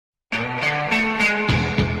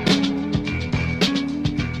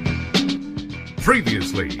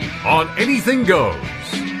Previously on Anything Goes.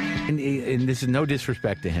 And this is no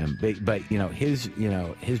disrespect to him, but his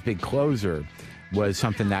big closer was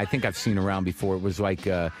something that I think I've seen around before. It was like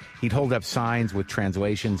he'd hold up signs with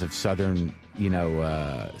translations of Southern,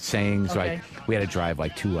 sayings. Okay. Like we had to drive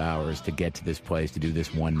like 2 hours to get to this place to do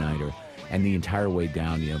this one-nighter. And the entire way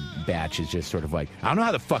down, Batch is just sort of like, I don't know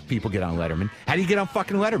how the fuck people get on Letterman. How do you get on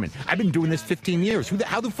fucking Letterman? I've been doing this 15 years.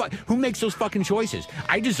 Who makes those fucking choices?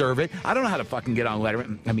 I deserve it. I don't know how to fucking get on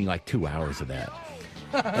Letterman. I mean, like 2 hours of that.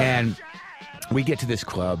 And we get to this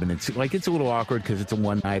club, and it's a little awkward because it's a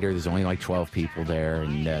one-nighter. There's only like 12 people there,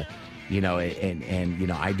 and I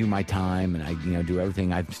do my time, and I do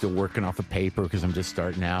everything. I'm still working off a paper because I'm just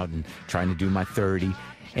starting out and trying to do my 30.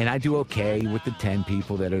 And I do okay with the 10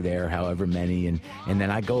 people that are there, however many. And then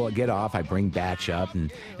I get off, I bring Batch up, and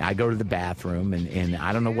I go to the bathroom, and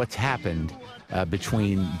I don't know what's happened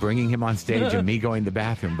between bringing him on stage and me going to the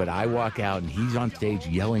bathroom, but I walk out, and he's on stage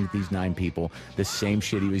yelling at these 9 people the same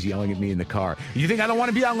shit he was yelling at me in the car. You think I don't want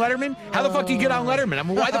to be on Letterman? How the fuck do you get on Letterman? I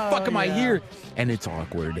mean, why the fuck am I here? And it's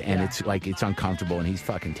awkward, and it's uncomfortable, and he's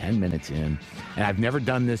fucking 10 minutes in. And I've never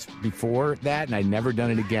done this before that, and I've never done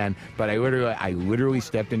it again, but I literally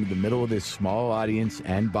stepped into the middle of this small audience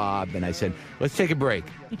and Bob, and I said, let's take a break.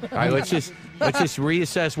 All right, let's just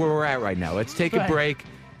reassess where we're at right now. Let's take a break.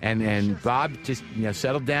 And Bob, just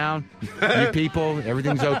settle down. You people,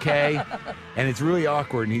 everything's okay. And it's really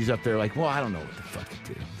awkward. And he's up there like, well, I don't know what the fuck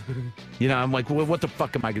to do. I'm like, well, what the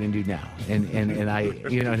fuck am I going to do now? And I,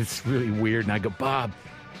 it's really weird. And I go, Bob,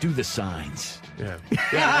 do the signs.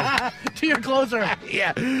 Yeah. To your closer.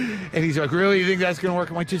 Yeah. And he's like, really? You think that's going to work?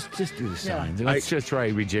 I'm like, just do the signs. And let's just try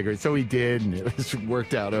to rejigger it. So he did, and it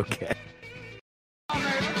worked out okay.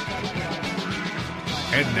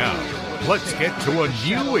 And now, let's get to a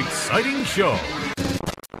new exciting show.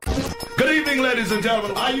 Good evening, ladies and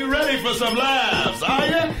gentlemen. Are you ready for some laughs? Are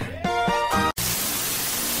you?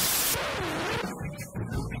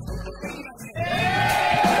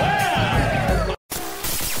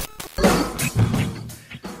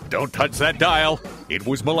 Don't touch that dial. It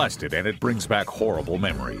was molested, and it brings back horrible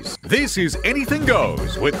memories. This is Anything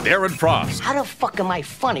Goes with Darren Frost, How the fuck am I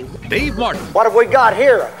funny? Dave Martin, What have we got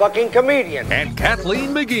here? A fucking comedian. and Kathleen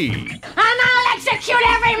McGee. And I'll execute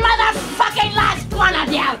every motherfucking last one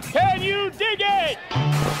of you! Can you dig it?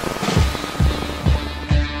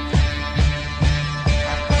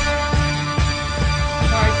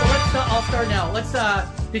 All right, so I'll start now.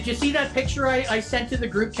 Did you see that picture I sent to the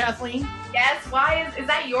group, Kathleen? Yes, why is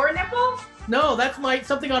that your nipple? No, that's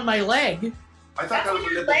something on my leg. I thought That's that was on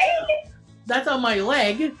a your nipple. leg? That's on my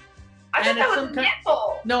leg. I thought And that it's was a some kind-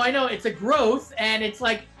 nipple. No, I know, it's a growth, and it's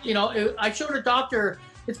like, I showed a doctor,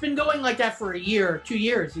 it's been going like that for a year, 2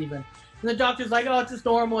 years even. And the doctor's like, oh, it's just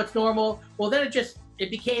normal, it's normal. Well, then it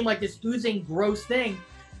became like this oozing, gross thing.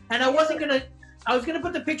 And I was gonna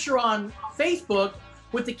put the picture on Facebook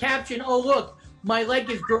with the caption, oh, look, my leg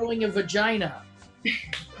is growing a vagina.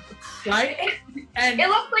 Right? And It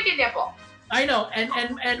looks like a nipple. I know,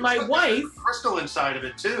 and my wife, Crystal inside of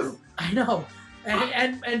it too. I know,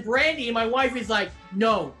 and Brandy, my wife, is like,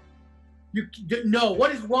 no,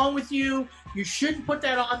 what is wrong with you? You shouldn't put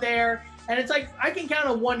that on there. And it's like, I can count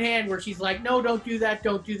on one hand where she's like, no, don't do that.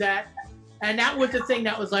 And that was the thing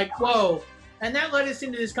that was like, whoa. And that led us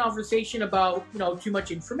into this conversation about, too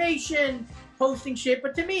much information, posting shit.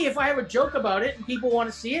 But to me, if I have a joke about it and people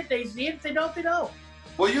want to see it, they see it. If they don't, they don't.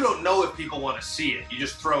 Well, you don't know if people want to see it. You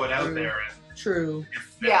just throw it out there, and True.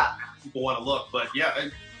 Yeah. if people want to look. But yeah,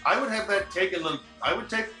 I would have that taken.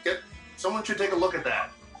 Someone should take a look at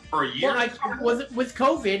that for a year. Well, with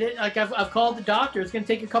COVID, I've called the doctor. It's going to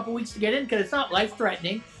take a couple weeks to get in because it's not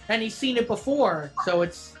life-threatening, and he's seen it before, so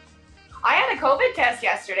it's. I had a COVID test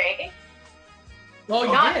yesterday. Well,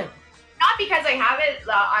 you Not- did. Not because I have it.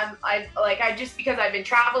 I just because I've been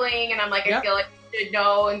traveling, and I'm like, Yeah. I feel like I should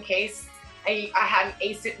know in case I had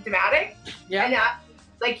asymptomatic. Yeah.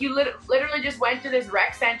 And you literally just went to this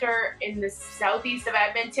rec center in the southeast of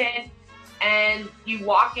Edmonton, and you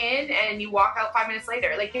walk in and you walk out 5 minutes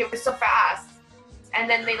later. Like, it was so fast. And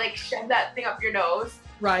then they shove that thing up your nose,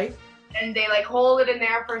 Right. and they hold it in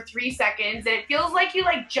there for 3 seconds, and it feels like you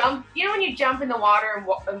jump. You know when you jump in the water and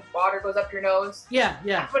water goes up your nose? Yeah.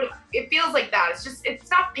 But it feels like that.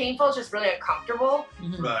 It's not painful. It's just really uncomfortable.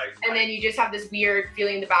 Mhm. Right. And then you just have this weird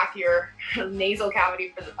feeling in the back of your nasal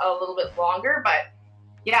cavity for a little bit longer. But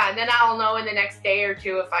yeah, and then I'll know in the next day or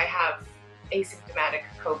two if I have asymptomatic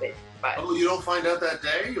COVID. But Oh, you don't find out that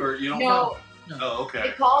day, or you don't? no, Oh, they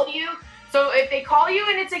okay. call you. So if they call you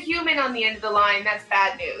and it's a human on the end of the line, that's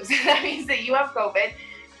bad news. That means that you have COVID.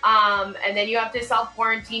 And then you have to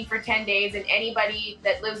self-quarantine for 10 days, and anybody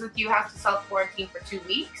that lives with you has to self-quarantine for 2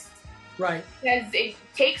 weeks. Right. Because it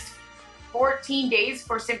takes 14 days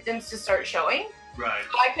for symptoms to start showing. Right.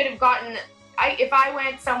 So I could have gotten, if I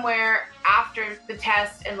went somewhere after the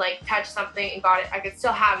test and like touched something and got it, I could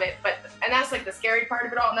still have it. And that's like the scary part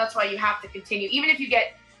of it all. And that's why you have to continue. Even if you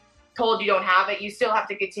get told you don't have it, you still have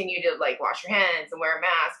to continue to like wash your hands and wear a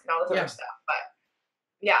mask and all this other stuff. But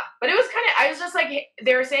yeah, but it was kind of, I was just like,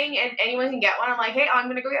 they were saying and anyone can get one. I'm like, hey, I'm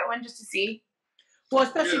going to go get one just to see. Well,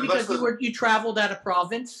 especially because you traveled out of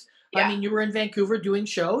province. Yeah. I mean, you were in Vancouver doing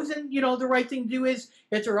shows, and, the right thing to do is,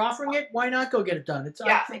 if they're offering it, why not go get it done?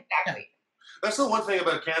 Exactly. That's the one thing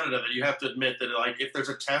about Canada that you have to admit that, like, if there's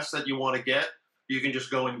a test that you want to get, you can just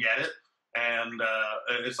go and get it. And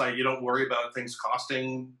it's like you don't worry about things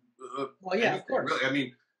costing. Well, yeah, of course. Really. I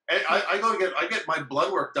mean, I get my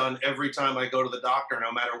blood work done every time I go to the doctor,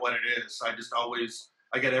 no matter what it is.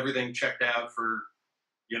 I get everything checked out for,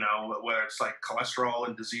 where it's like cholesterol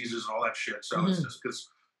and diseases and all that shit. So it's just because,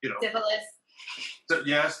 Syphilis.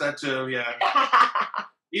 Yes, that too, yeah.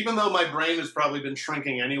 Even though my brain has probably been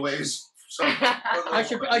shrinking anyways. So I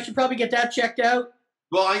should probably get that checked out.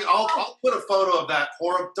 Well, I'll put a photo of that.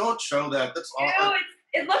 Horrible. Don't show that. That's awful.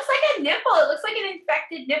 It looks like a nipple. It looks like an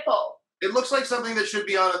infected nipple. It looks like something that should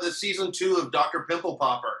be on the season 2 of Dr. Pimple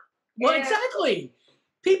Popper. Well, exactly.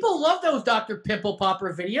 People love those Dr. Pimple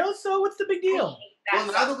Popper videos, so what's the big deal?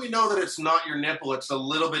 Well, now that we know that it's not your nipple, it's a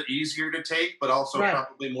little bit easier to take, but also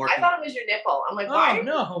probably more. I thought it was your nipple. I'm like, why? Oh,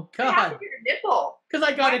 no, God. Your nipple. Because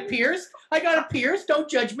I got it pierced. Don't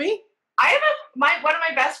judge me. I have one of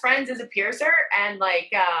my best friends is a piercer, and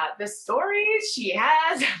like the stories she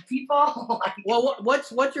has, people like. Well,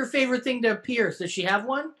 what's your favorite thing to pierce? Does she have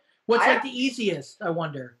one? What's like the easiest? I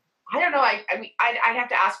wonder. I don't know. I mean, I'd have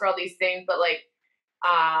to ask her all these things, but like,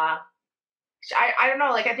 I don't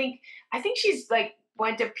know. Like, I think she's like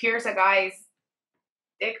went to pierce a guy's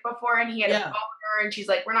dick before, and he had a boner, and she's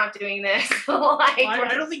like, "We're not doing this." Like, well,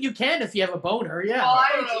 I don't think you can if you have a boner. Yeah. Well, I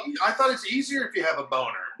don't know. I thought it's easier if you have a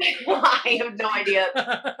boner. I have no idea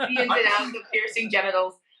the ins and outs of piercing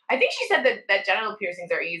genitals. I think she said that genital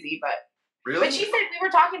piercings are easy, but really? But she said we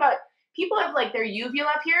were talking about people have like their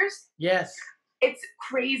uvula pierced. Yes. It's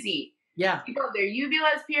crazy. Yeah. People have their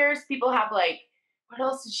uvulas pierced. People have like, what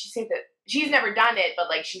else did she say that she's never done it, but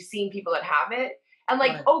like she's seen people that have it. And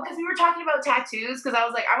like, because we were talking about tattoos, because I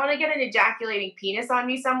was like, I want to get an ejaculating penis on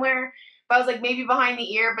me somewhere. But I was like, maybe behind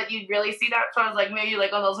the ear, but you'd really see that. So I was like, maybe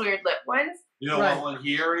like on those weird lip ones. You don't want one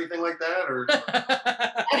here or anything like that? Or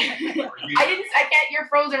I can't, you're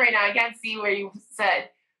frozen right now. I can't see where you said.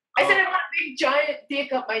 I said I want a big giant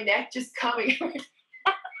dick up my neck just coming.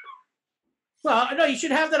 Well, no, you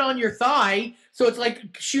should have that on your thigh, so it's like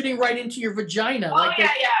shooting right into your vagina. Oh, like yeah.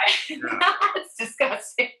 It's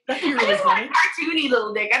disgusting. That'd be really I just funny. want a cartoony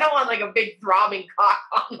little dick. I don't want like a big throbbing cock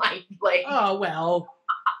on my leg. Oh, well.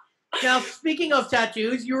 Now, speaking of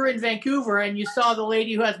tattoos, you were in Vancouver and you saw the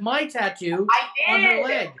lady who has my tattoo on her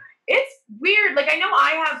leg. It's weird. Like, I know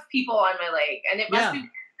I have people on my leg, and it must be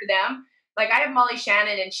weird for them. Like, I have Molly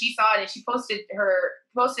Shannon, and she saw it, and she posted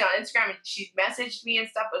on Instagram, and she messaged me and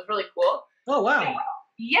stuff. It was really cool. Oh, wow.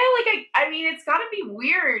 Yeah, like, I mean, it's got to be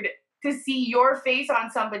weird to see your face on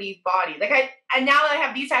somebody's body. Like, and now that I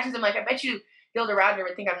have these tattoos, I'm like, I bet you Gilda Radner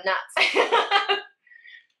would think I'm nuts.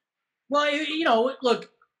 Well, you know, look,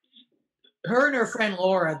 her and her friend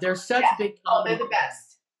Laura, they're such big they're the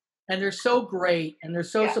best. And they're so great, and they're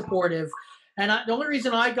so supportive. And the only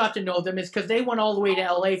reason I got to know them is because they went all the way to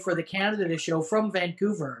LA for the Canada Day show from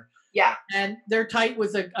Vancouver. Yeah. And they're tight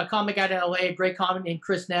with a comic out of LA, a great comic named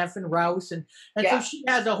Chris Neff and Rouse. And so she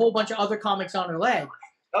has a whole bunch of other comics on her leg.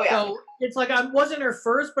 Oh, yeah. So it's like I wasn't her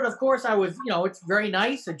first, but of course I was, you know, it's very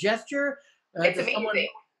nice, a gesture. It's amazing.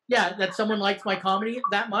 That someone likes my comedy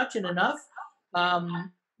that much and enough.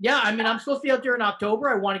 Yeah, I mean, I'm supposed to be out there in October.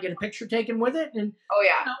 I want to get a picture taken with it. And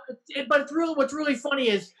but it's really, what's really funny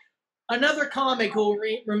is another comic who will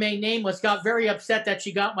remain nameless got very upset that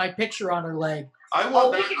she got my picture on her leg. I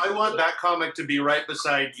want that comic to be right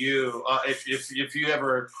beside you. If you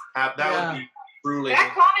ever have that, would be truly. That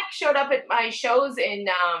comic showed up at my shows in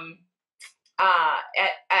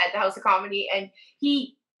at the House of Comedy, and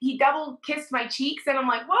he double kissed my cheeks, and I'm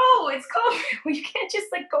like, whoa, it's cool. You can't just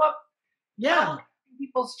like go up. Yeah.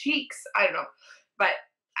 People's cheeks. I don't know, but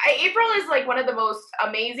April is like one of the most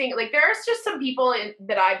amazing. Like, there's just some people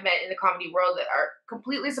that I've met in the comedy world that are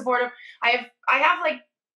completely supportive. I have like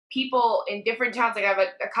people in different towns. Like, I have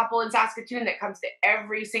a couple in Saskatoon that comes to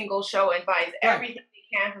every single show and buys everything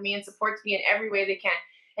they can for me and supports me in every way they can.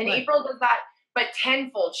 And April does that, but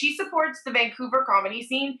tenfold. She supports the Vancouver comedy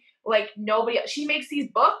scene, like nobody. She makes these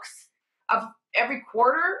books of every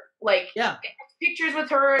quarter, like pictures with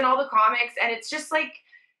her and all the comics, and it's just like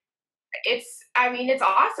it's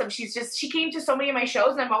awesome. She came to so many of my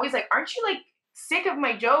shows, and I'm always like, aren't you like sick of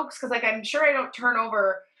my jokes? Because like I'm sure I don't turn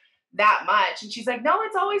over that much. And she's like, no,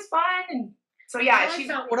 it's always fun. And so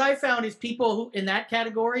what I found is people who in that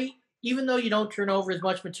category, even though you don't turn over as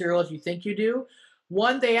much material as you think you do,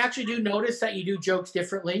 one, they actually do notice that you do jokes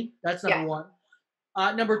differently. That's number one.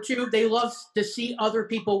 Number two, they love to see other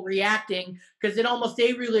people reacting because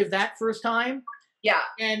they relive that first time. Yeah.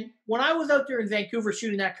 And when I was out there in Vancouver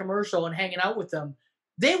shooting that commercial and hanging out with them,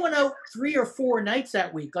 they went out 3 or 4 nights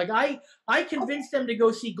that week. Like I convinced them to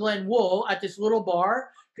go see Glenn Wool at this little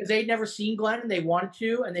bar because they'd never seen Glenn and they wanted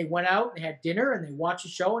to, and they went out and they had dinner and they watched the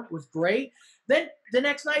show and it was great. Then the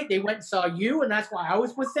next night they went and saw you, and that's why I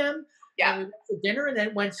was with them. Yeah. And we went for dinner and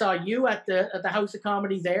then went and saw you at the House of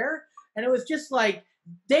Comedy there. And it was just like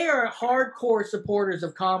they are hardcore supporters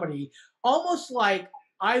of comedy, almost like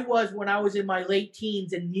I was when I was in my late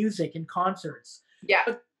teens in music and concerts. Yeah.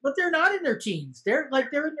 But they're not in their teens. They're in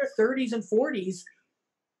their 30s and 40s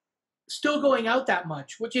still going out that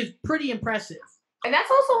much, which is pretty impressive. And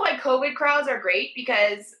that's also why COVID crowds are great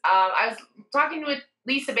because I was talking with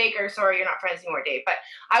Lisa Baker. Sorry, you're not friends anymore, Dave. But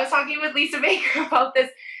I was talking with Lisa Baker about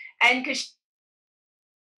this. And because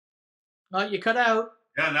you cut out.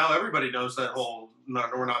 Yeah, now everybody knows that whole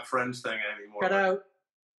we're not friends thing anymore. Cut out.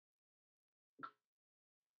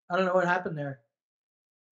 I don't know what happened there.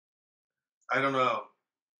 I don't know.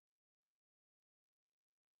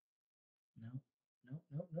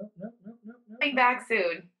 No. Coming back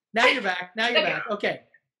soon. Now you're back. Okay.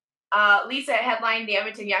 Lisa headlined the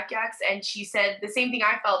Edmonton Yuck Yucks, and she said the same thing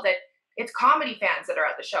I felt, that it's comedy fans that are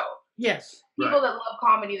at the show. Yes. People that love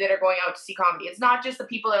comedy that are going out to see comedy. It's not just the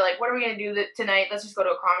people that are like, what are we going to do tonight? Let's just go to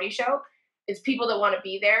a comedy show. It's people that want to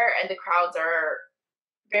be there, and the crowds are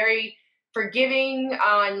very forgiving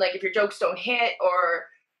on, like, if your jokes don't hit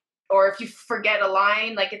or if you forget a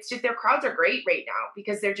line. Like, it's just, their crowds are great right now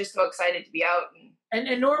because they're just so excited to be out.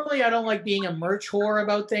 And normally I don't like being a merch whore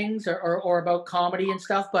about things or about comedy and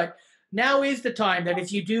stuff, but now is the time that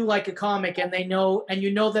if you do like a comic and they know, and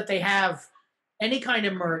you know that they have any kind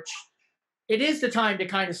of merch, it is the time to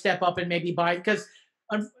kind of step up and maybe buy it, because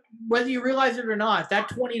whether you realize it or not, that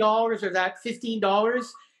 $20 or that $15,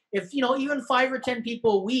 if, even 5 or 10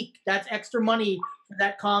 people a week, that's extra money for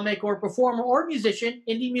that comic or performer or musician,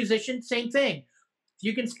 indie musician, same thing. If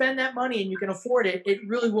you can spend that money and you can afford it, it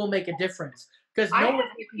really will make a difference. Because I had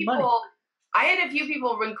a few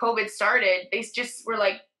people when COVID started, they just were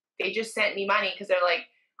like, they just sent me money because they're like,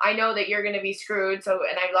 I know that you're going to be screwed. So,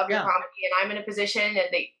 and I love your comedy and I'm in a position, and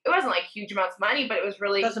it wasn't like huge amounts of money, but it was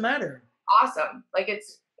really doesn't matter. Awesome. Like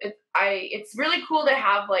it's really cool to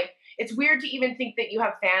have, like, it's weird to even think that you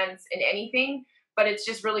have fans in anything, but it's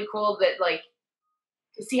just really cool that, like,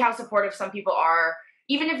 to see how supportive some people are.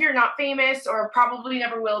 Even if you're not famous or probably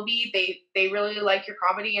never will be, they really like your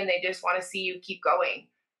comedy and they just want to see you keep going.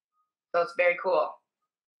 So it's very cool.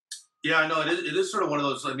 Yeah, I know. It is sort of one of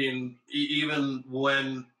those, I mean, even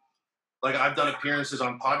when, like, I've done appearances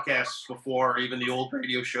on podcasts before, even the old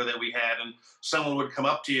radio show that we had, and someone would come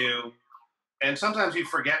up to you, and sometimes you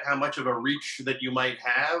forget how much of a reach that you might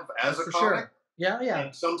have as a comic. Sure. Yeah.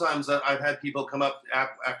 And sometimes I've had people come up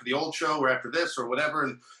after the old show or after this or whatever,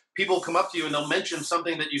 and people come up to you and they'll mention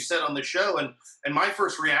something that you said on the show, and my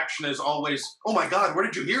first reaction is always, "Oh my God, where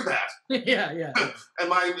did you hear that?" Yeah.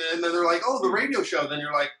 and then they're like, "Oh, the radio show." Then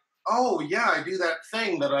you're like, "Oh yeah, I do that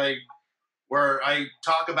thing where I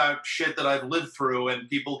talk about shit that I've lived through, and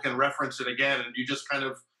people can reference it again," and you just kind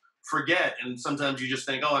of forget. And sometimes you just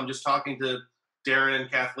think, "Oh, I'm just talking to Darren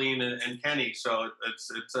and Kathleen and Kenny." So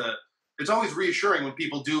it's always reassuring when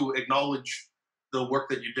people do acknowledge the work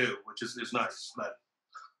that you do, which is nice. But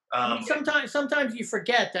sometimes you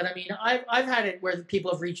forget that. I mean, I've had it where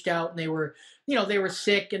people have reached out and they were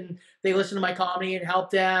sick and they listened to my comedy and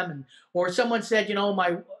helped them, or someone said,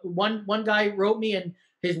 my one guy wrote me and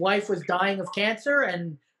his wife was dying of cancer,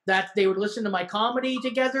 and that they would listen to my comedy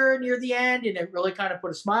together near the end, and it really kind of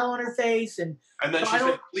put a smile on her face. And then she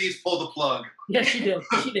said, "Please pull the plug." Yeah, she did.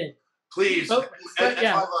 She did. Please, end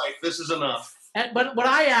my life. This is enough. But what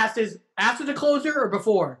I asked is, after the closer or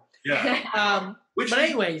before? Yeah. But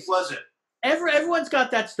anyways, was it? Everyone's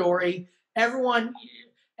got that story. Everyone,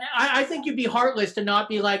 I think you'd be heartless to not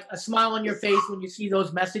be like a smile on your face when you see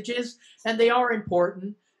those messages, and they are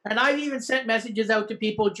important. And I've even sent messages out to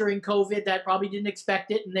people during COVID that probably didn't expect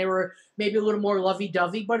it, and they were maybe a little more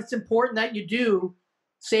lovey-dovey. But it's important that you do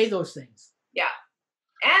say those things. Yeah,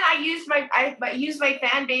 and I used my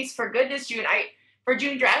fan base for good this June. For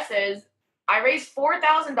June dresses, I raised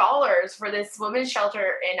 $4,000 for this women's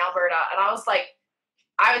shelter in Alberta, and I was like,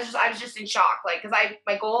 I was just in shock, like, because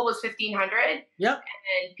my goal was 1,500. Yep.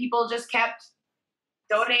 And people just kept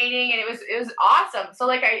donating, and it was awesome. So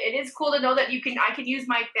like, it is cool to know that I can use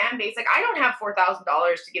my fan base. Like, I don't have $4,000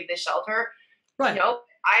 to give this shelter. Right. You know,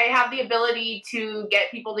 I have the ability to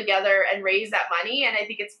get people together and raise that money, and I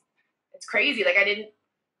think it's crazy. Like,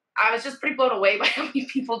 I was just pretty blown away by how many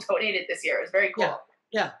people donated this year. It was very cool.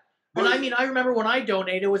 Yeah. And I mean, I remember when I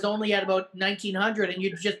donated, it was only at about 1,900, and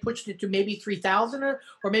you just pushed it to maybe 3,000, or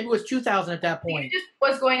maybe it was 2,000 at that point. It just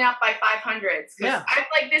was going up by 500s. Yeah. I'm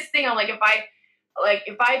like this thing. I'm like, if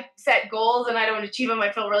I set goals and I don't achieve them,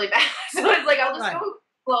 I feel really bad. So it's like, I'll just go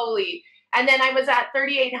slowly. And then I was at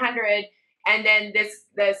 3,800, and then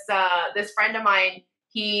this friend of mine,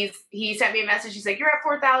 he sent me a message. He's like, you're at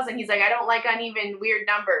 4,000. He's like, I don't like uneven, weird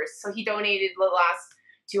numbers. So he donated the last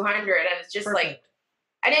 200, and it's just Perfect.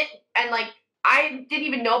 like, I didn't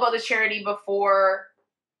even know about this charity before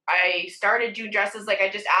I started June Dresses. Like, I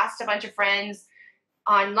just asked a bunch of friends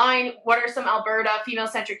online, what are some Alberta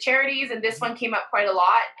female-centric charities? And this one came up quite a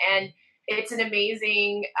lot. And it's an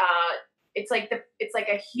amazing, it's like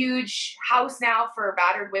a huge house now for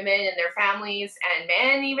battered women and their families and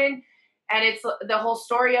men even. And it's the whole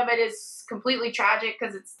story of it is completely tragic,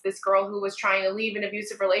 because it's this girl who was trying to leave an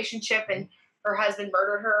abusive relationship and her husband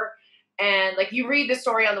murdered her. And like, you read the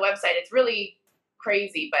story on the website, it's really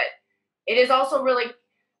crazy, but it is also really,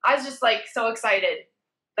 I was just like so excited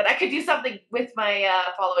that I could do something with my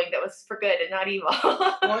following that was for good and not evil.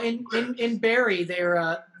 Well, in Barrie,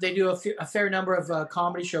 they do a fair number of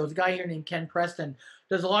comedy shows. A guy here named Ken Preston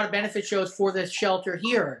does a lot of benefit shows for this shelter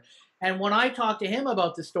here. And when I talked to him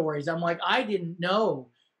about the stories, I'm like, I didn't know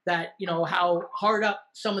that, you know, how hard up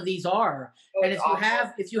some of these are. And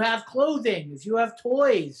if you have clothing, if you have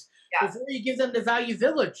toys, before you give them to Value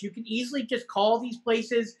Village, you can easily just call these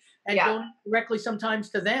places and donate directly sometimes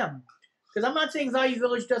to them. Because I'm not saying Value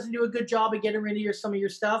Village doesn't do a good job of getting rid of some of your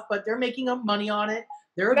stuff, but they're making up money on it.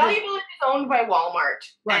 Value Village is owned by Walmart,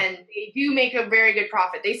 and they do make a very good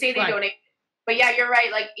profit. They say they donate. But yeah, you're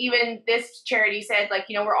right. Like, even this charity said, like,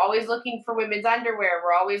 you know, we're always looking for women's underwear.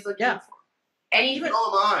 We're always looking for anything. So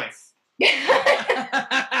am I. You're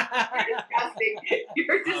disgusting.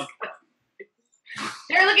 You're disgusting.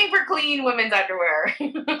 They're looking for clean women's underwear.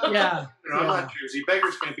 Yeah. I'm not choosy.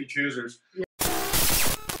 Beggars can't be choosers.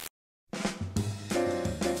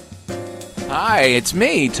 Hi, it's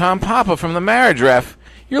me, Tom Papa from the Marriage Ref.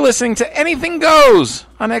 You're listening to Anything Goes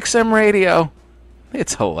on XM Radio.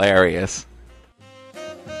 It's hilarious.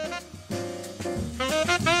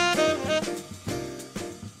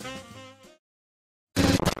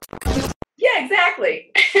 Yeah,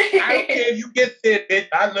 exactly. I don't care if you get fit, bitch.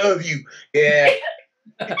 I love you. Yeah.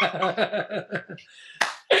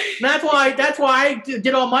 That's why I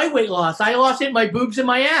did all my weight loss. I lost it in my boobs and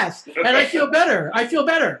my ass, and I feel better.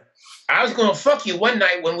 I was gonna fuck you one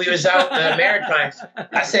night when we was out in the Maritimes.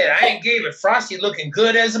 I said I ain't gave it. Frosty looking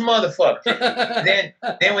good as a motherfucker. then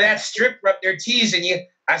when that stripper up there teasing you,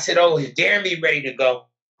 I said, "Oh, is Darren be ready to go?"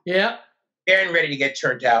 Yeah. Darren ready to get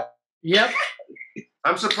turned out. Yep.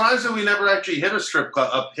 I'm surprised that we never actually hit a strip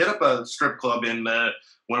club. Hit up a strip club in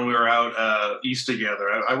when we were out east together.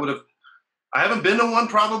 I haven't been to one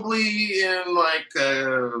probably in like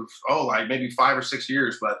maybe 5 or 6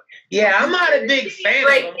 years. But yeah, I'm not a big fan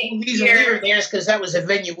of the movies we were there because that was a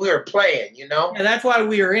venue we were playing. You know, and that's why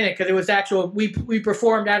we were in it, because it was actual. We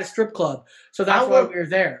performed at a strip club, so that's why we were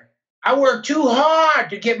there. I worked too hard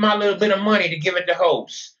to get my little bit of money to give it to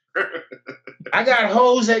hoes. I got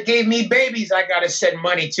hoes that gave me babies I got to send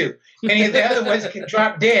money to. Any of the other ones can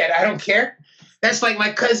drop dead. I don't care. That's like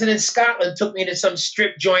my cousin in Scotland took me to some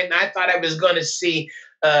strip joint, and I thought I was going to see,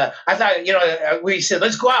 we said,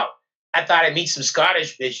 let's go out. I thought I'd meet some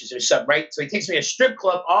Scottish bitches or something, right? So he takes me to a strip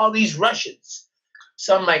club, all these Russians.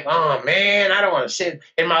 So I'm like, oh, man, I don't want to sit.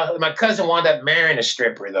 And my cousin wound up marrying a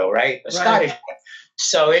stripper, though, right? Scottish one.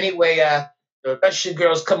 So anyway, the Russian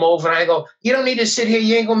girls come over, and I go, you don't need to sit here.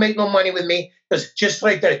 You ain't going to make no money with me. Because just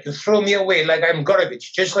like that, you throw me away like I'm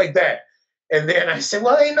garbage, just like that. And then I said,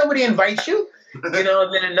 well, ain't nobody invite you. You know,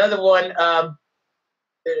 and then another one,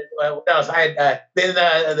 what else?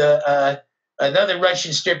 Another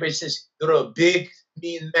Russian stripper says, you're a big,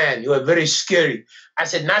 mean man. You are very scary. I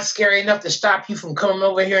said, not scary enough to stop you from coming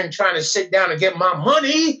over here and trying to sit down and get my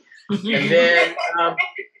money. And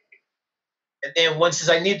then one says,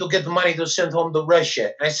 I need to get the money to send home to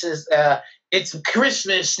Russia. And I says, it's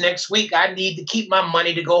Christmas next week. I need to keep my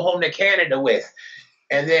money to go home to Canada with.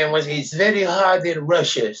 And then it's very hard in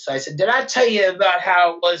Russia. So I said, did I tell you about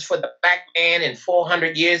how it was for the black man in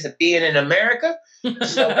 400 years of being in America?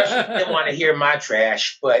 So Russia didn't want to hear my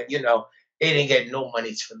trash, but, they didn't get no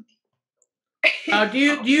money from me. Do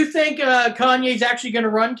you think Kanye's actually going to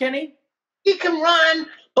run, Kenny? He can run,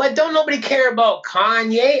 but don't nobody care about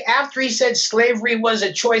Kanye. After he said slavery was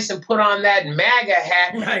a choice and put on that MAGA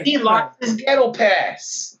hat, he lost his ghetto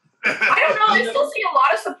pass. I don't know. I still see a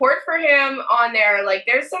lot of support for him on there. Like,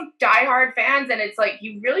 there's some diehard fans, and it's like,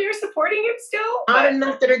 you really are supporting him still? Not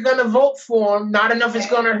enough that are going to vote for him. Not enough is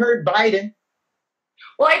going to hurt Biden.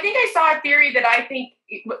 Well, I think I saw a theory that I think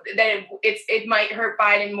that it might hurt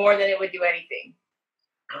Biden more than it would do anything.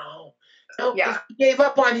 No, yeah. He gave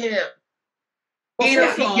up on him.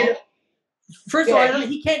 Well, first of all,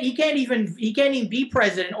 he can't even be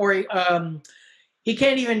president, or he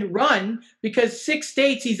can't even run because 6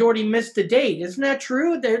 states he's already missed a date. Isn't that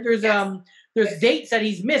true? There's dates that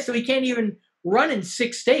he's missed, so he can't even run in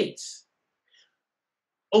 6 states.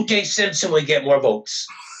 O.J. Simpson would get more votes.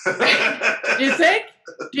 Do you think?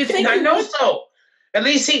 I know so. At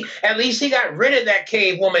least he got rid of that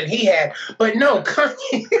cave woman he had. But no,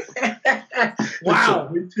 Kanye.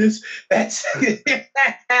 Wow. That's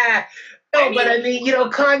no, but I mean,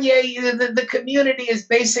 Kanye, the community is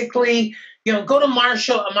basically, go to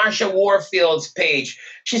Marsha Warfield's page.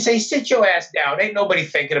 She say, sit your ass down. Ain't nobody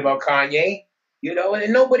thinking about Kanye,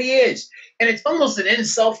 and nobody is. And it's almost an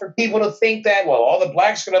insult for people to think that, well, all the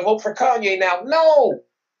blacks are going to vote for Kanye now. No.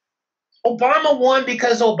 Obama won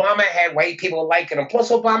because Obama had white people liking him.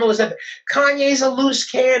 Plus, Obama was Kanye's a loose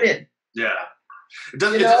cannon. Yeah.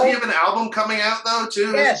 Does he have an album coming out, though,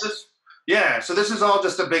 too? Yes. Yeah, so this is all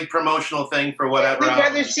just a big promotional thing for whatever. We'd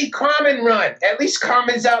rather see Carmen run. At least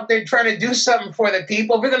Carmen's out there trying to do something for the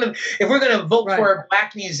people. If we're gonna vote for a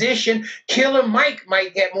black musician, Killer Mike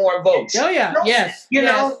might get more votes. Oh yeah, yes.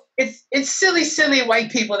 It's silly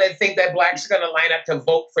white people that think that blacks are gonna line up to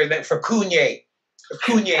vote for Kanye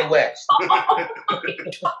West.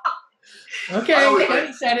 Okay,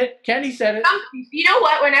 Kenny said it. You know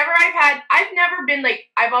what? Whenever I've never been like,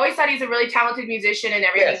 I've always thought he's a really talented musician and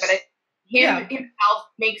everything, but himself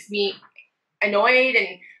makes me annoyed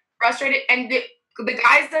and frustrated. And the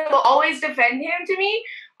guys that will always defend him to me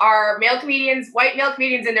are white male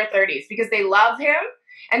comedians in their 30s, because they love him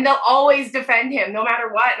and they'll always defend him no matter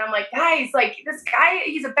what. And I'm like, guys, like, this guy,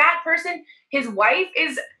 he's a bad person. His wife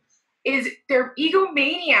is they're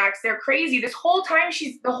egomaniacs. They're crazy. This whole time,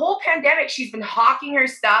 the whole pandemic, she's been hawking her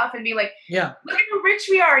stuff and being like, look at how rich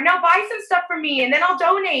we are. Now buy some stuff for me and then I'll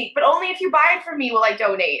donate. But only if you buy it for me will I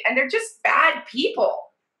donate. And they're just bad people.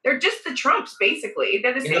 They're just the Trumps, basically.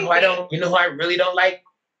 They're the same thing. You know who I really don't like?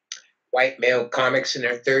 White male comics in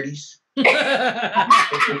their 30s. I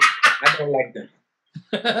don't like them.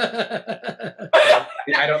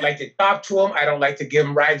 I don't like to talk to them. I don't like to give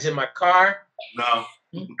them rides in my car. No.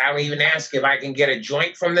 I don't even ask if I can get a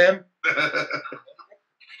joint from them.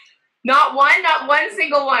 Not one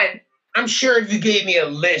single one. I'm sure if you gave me a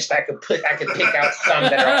list, I could pick out some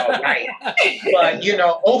that are all right. But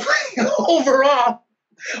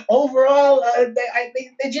overall,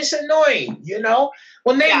 they're just annoying.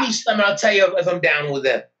 Well, name me some, I'll tell you if I'm down with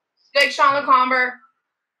them. Like Sean LeComber.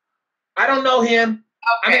 I don't know him.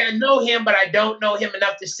 Okay. I mean, I know him, but I don't know him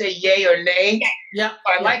enough to say yay or nay. Yeah.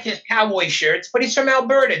 I like his cowboy shirts, but he's from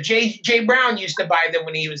Alberta. Jay Brown used to buy them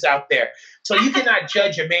when he was out there. So you cannot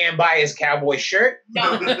judge a man by his cowboy shirt.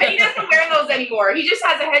 No, and he doesn't wear those anymore. He just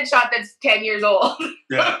has a headshot that's 10 years old.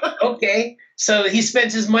 Yeah. Okay. So he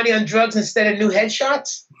spends his money on drugs instead of new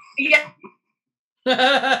headshots? Yeah.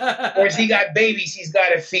 Or has he got babies he's got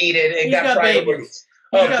to feed and got priorities?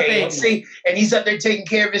 Okay, see, and he's up there taking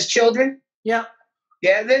care of his children? Yeah.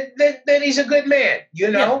 Yeah, then he's a good man, Yeah.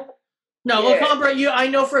 No, LeComber, I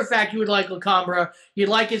know for a fact you would like LeComber. You'd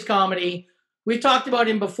like his comedy. We've talked about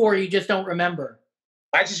him before. You just don't remember.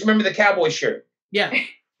 I just remember the cowboy shirt. Yeah.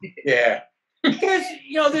 Yeah. Because,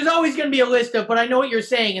 there's always going to be a list of, but I know what you're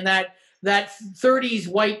saying in that 30s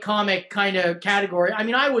white comic kind of category. I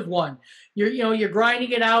mean, I was one. You're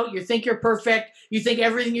grinding it out. You think you're perfect. You think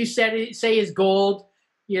everything you say is gold.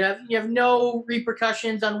 You have no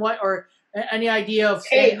repercussions on what or any idea of.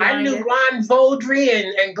 Hey, I knew Ron Vaudry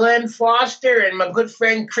and Glenn Foster and my good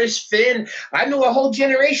friend Chris Finn. I knew a whole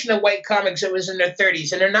generation of white comics that was in their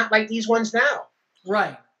 30s, and they're not like these ones now.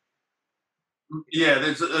 Right. Yeah,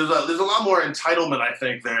 there's a lot more entitlement, I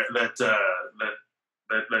think, there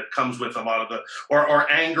that comes with a lot of the or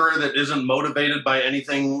anger that isn't motivated by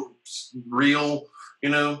anything real.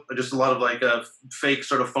 Just a lot of like a fake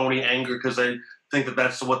sort of phony anger because they think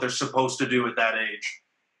that's what they're supposed to do at that age.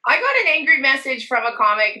 I got an angry message from a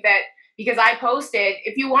comic that because I posted,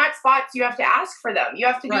 if you want spots, you have to ask for them. You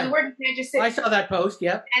have to do the work. You can't just sit. I saw that post.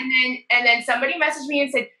 Yep. And then somebody messaged me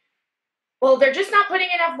and said, well, they're just not putting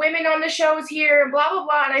enough women on the shows here and blah, blah,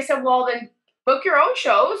 blah. And I said, well, then book your own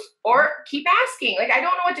shows or keep asking. Like, I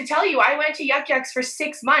don't know what to tell you. I went to Yuck Yucks for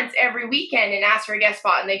 6 months every weekend and asked for a guest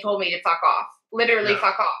spot, and they told me to fuck off. Literally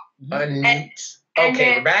fuck off. Okay,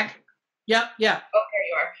 then, we're back? Yeah. Oh, there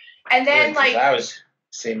you are. And then, like... I was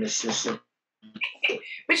same assistant.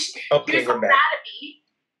 But she was so mad at me.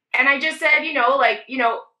 And I just said,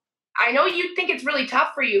 I know you think it's really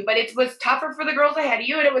tough for you, but it was tougher for the girls ahead of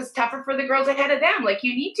you, and it was tougher for the girls ahead of them. Like,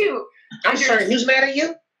 you need to... I'm sorry, who's mad at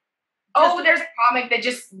you? Oh, there's a comic that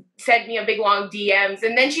just sent me a big long DMs,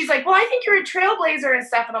 and then she's like, well, I think you're a trailblazer and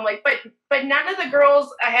stuff. And I'm like, but none of the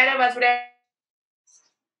girls ahead of us would have...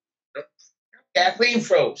 Kathleen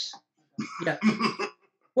froze. Yeah.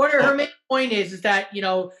 What her main point is that,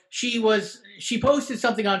 she posted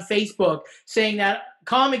something on Facebook saying that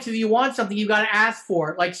comics, if you want something, you got to ask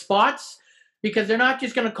for it, like spots, because they're not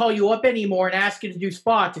just going to call you up anymore and ask you to do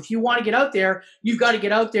spots. If you want to get out there, you've got to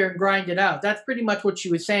get out there and grind it out. That's pretty much what she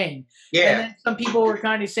was saying. Yeah. And then some people were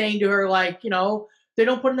kind of saying to her, like, they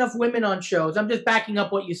don't put enough women on shows. I'm just backing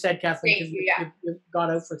up what you said, Kathleen, because you got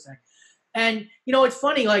out for a second. And, it's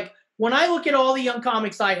funny, like, when I look at all the young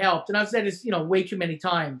comics I helped, and I've said this, way too many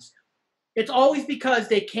times, it's always because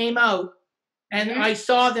they came out and I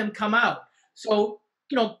saw them come out. So,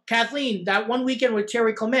 Kathleen, that one weekend with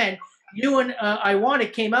Terry Clement, you and I Want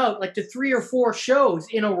It came out like to 3 or 4 shows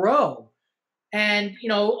in a row. And,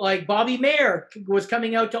 like Bobby Mayer was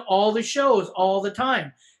coming out to all the shows all the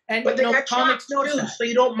time. And, but they got comics too, so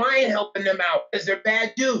you don't mind helping them out because they're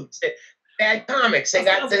bad dudes. They're bad comics. They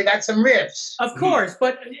got some riffs. Of course.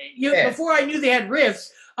 But before I knew they had riffs,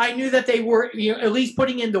 I knew that they were at least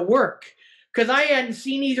putting in the work. Because I hadn't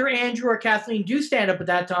seen either Andrew or Kathleen do stand-up at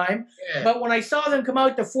that time. Yeah. But when I saw them come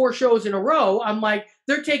out to 4 shows in a row, I'm like,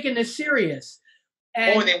 they're taking this serious.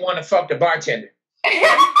 Or they want to fuck the bartender.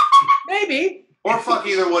 Maybe. Or fuck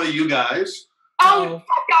either one of you guys. Oh,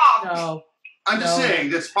 fuck off. No. I'm just saying,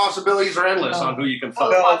 this possibilities are endless on who you can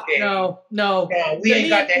fuck. No. We ain't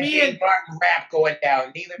got that Dave Martin rap going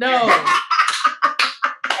down. Neither. No. We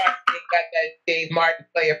got that Dave Martin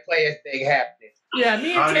player thing happening. Yeah,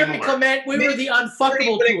 me and Terry Clement, we were the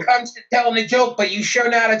unfuckable when it comes to telling a joke, but you sure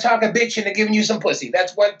know how to talk a bitch into giving you some pussy.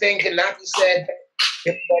 That's one thing cannot be said to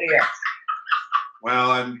everybody else.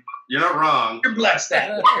 Well, you're not wrong. You're blessed. He's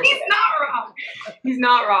not wrong. He's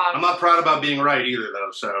not wrong. I'm not proud about being right either,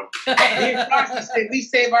 though, so. We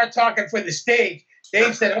save our talking for the stage.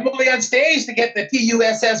 Dave said, I'm only on stage to get the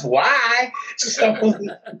P-U-S-S-Y. So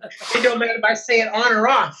it don't matter if I say it on or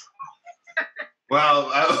off.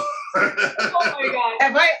 Well, oh my God.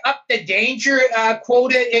 Have I upped the danger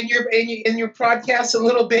quota in your podcast a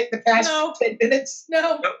little bit the past 10 minutes?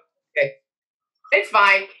 No. Okay. It's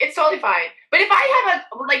fine. It's totally fine. But if I have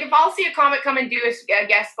if I'll see a comic come and do a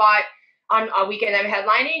guest spot on a weekend I'm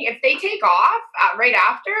headlining, if they take off right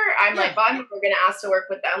after, I'm like, I'm never going to ask to work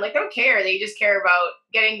with them. Like, I don't care. They just care about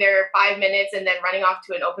getting their 5 minutes and then running off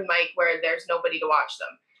to an open mic where there's nobody to watch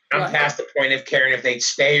them. I'm past the point of caring if they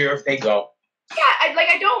stay or if they go. Yeah,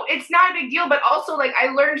 I don't, it's not a big deal, but also, like, I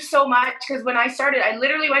learned so much because when I started, I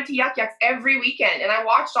literally went to Yuck Yucks every weekend and I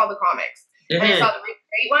watched all the comics. Mm-hmm. And I saw the really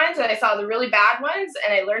great ones and I saw the really bad ones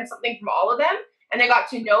and I learned something from all of them and I got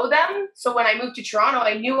to know them. So when I moved to Toronto,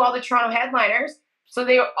 I knew all the Toronto headliners. So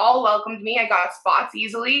they all welcomed me. I got spots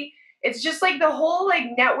easily. It's just like the whole like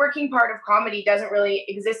networking part of comedy doesn't really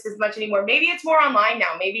exist as much anymore. Maybe it's more online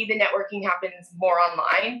now. Maybe the networking happens more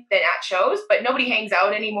online than at shows, but nobody hangs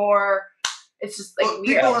out anymore. It's just like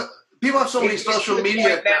weird. People have so many social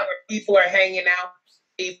media now where people are hanging out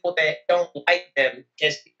with people that don't like them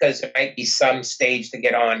just because there might be some stage to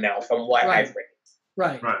get on now from what I've read.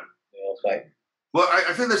 Right. Well,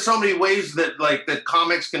 I think there's so many ways that that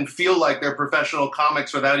comics can feel like they're professional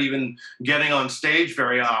comics without even getting on stage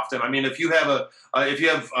very often. I mean, if you have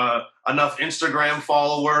enough Instagram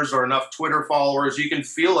followers or enough Twitter followers, you can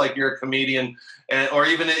feel like you're a comedian. Or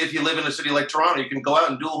even if you live in a city like Toronto, you can go out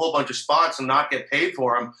and do a whole bunch of spots and not get paid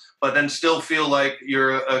for them, but then still feel like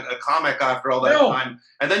you're a comic after all that time.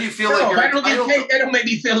 And then you feel like you're. I don't get paid. That don't make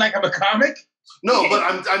me feel like I'm a comic. No, but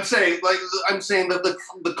I'm saying that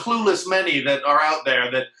the clueless many that are out there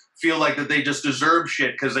that feel like that they just deserve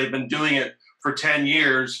shit because they've been doing it for 10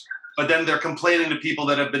 years, but then they're complaining to people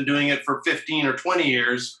that have been doing it for 15 or 20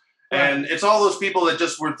 years. Right. And it's all those people that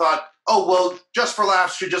just were thought, oh, well, Just for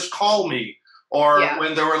Laughs should just call me. Or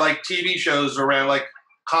when there were like TV shows around like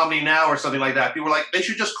Comedy Now or something like that, people were like, they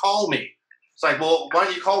should just call me. It's like, well, why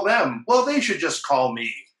don't you call them? Well, they should just call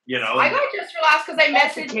me. You know, I got Just for Laughs because I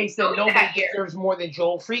That's the messaged case that Zoe nobody that year. deserves more than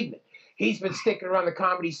Joel Friedman. He's been sticking around the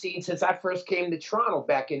comedy scene since I first came to Toronto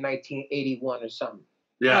back in 1981 or something.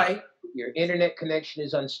 yeah. Right. Your internet connection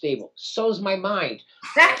is unstable. So's my mind.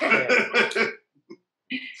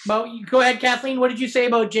 Well, go ahead, Kathleen. What did you say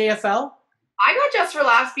about JFL? I got Just for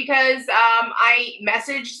Laughs because I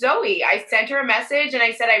messaged Zoe. I sent her a message and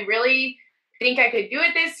I said, I really think I could do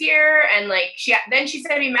it this year. And like, she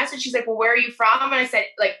sent me a message. She's like, well, where are you from? And I said,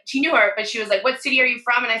 like, she knew her, but she was like, what city are you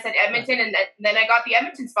from? And I said, Edmonton. And then I got the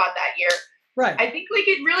Edmonton spot that year. Right. I think like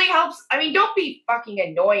it really helps. I mean, don't be fucking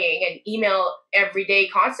annoying and email every day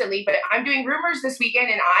constantly, but I'm doing Rumors this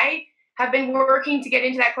weekend and I have been working to get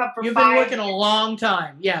into that club for You've 5 been working a long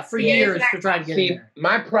time. Yeah, for Yeah, years exactly. to try to get in See, there.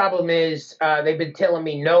 my problem is they've been telling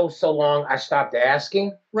me no so long, I stopped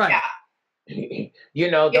asking. Right. Yeah.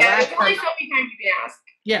 You know, the Yeah, last there's only time, so many times you can ask.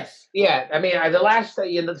 Yes. yeah, I mean, the last,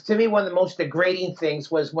 to me, one of the most degrading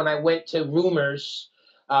things was when I went to Rumors.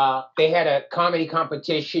 They had a comedy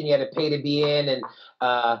competition. You had to pay to be in, and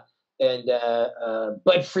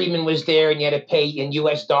Bud Friedman was there, and you had to pay in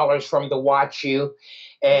U.S. dollars for him to watch you.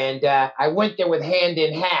 And I went there with hand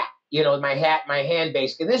in hat, my hand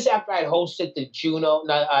basically. This after I'd hosted the Juno,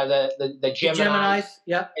 the Geminis,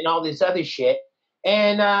 Yep. and all this other shit.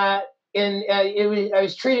 And I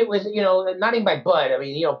was treated with, not even by Bud. I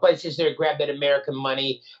mean, Bud's just there to grab that American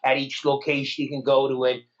money at each location you can go to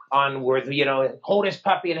and onward, hold his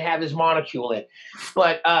puppy and have his monocule in.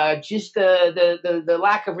 But just the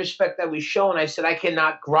lack of respect that was shown, I said I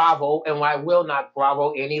cannot grovel and I will not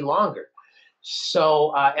grovel any longer.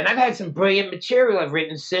 So, and I've had some brilliant material I've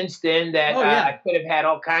written since then that I could have had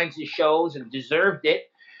all kinds of shows and deserved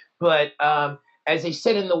it. But as they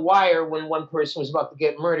said in The Wire, when one person was about to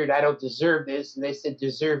get murdered, I don't deserve this. And they said,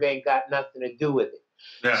 deserve ain't got nothing to do with it.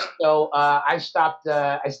 Yeah. So I stopped,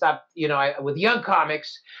 with young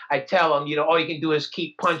comics, I tell them, all you can do is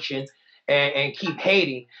keep punching and keep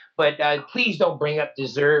hating. But please don't bring up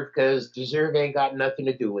deserve, because deserve ain't got nothing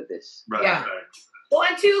to do with this. Right. Yeah. Well,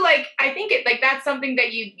 and two, like, I think that's something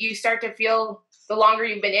that you start to feel the longer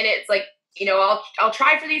you've been in it. It's like, I'll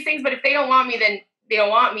try for these things, but if they don't want me, then they don't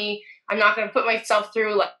want me. I'm not going to put myself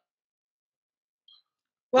through like.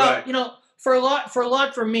 Well, for a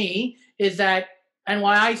lot for me is that, and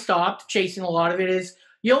why I stopped chasing a lot of it is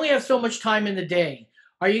you only have so much time in the day.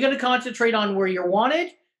 Are you going to concentrate on where you're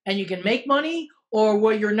wanted and you can make money, or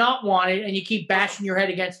where you're not wanted and you keep bashing your head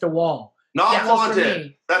against a wall? Not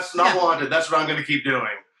wanted. That's not wanted. That's what I'm going to keep doing.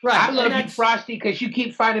 Right. I love you, Frosty, because you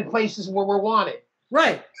keep finding places where we're wanted.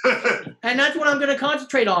 Right. And that's what I'm going to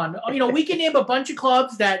concentrate on. We can name a bunch of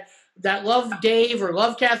clubs that love Dave or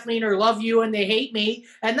love Kathleen or love you and they hate me,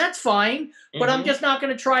 and that's fine. But I'm just not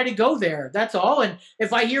going to try to go there. That's all. And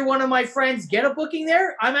if I hear one of my friends get a booking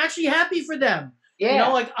there, I'm actually happy for them.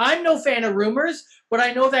 Yeah. I'm no fan of Rumors, but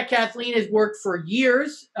I know that Kathleen has worked for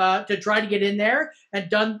years to try to get in there and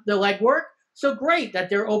done the legwork. So great that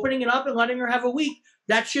they're opening it up and letting her have a week.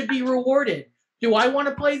 That should be rewarded. Do I want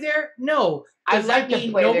to play there? No. I'd like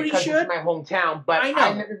to play there because it's my hometown, but I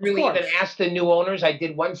never really even asked the new owners. I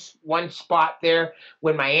did one spot there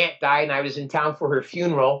when my aunt died, and I was in town for her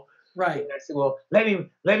funeral. Right. And I said, well, let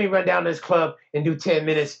me run down this club and do 10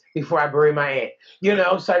 minutes before I bury my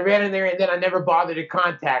aunt. So I ran in there, and then I never bothered to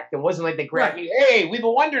contact them. It wasn't like they grabbed me. Hey, we've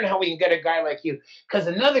been wondering how we can get a guy like you. Because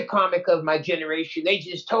another comic of my generation, they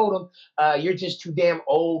just told him, you're just too damn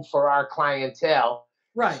old for our clientele.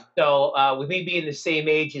 Right. So with me being the same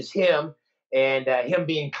age as him, and him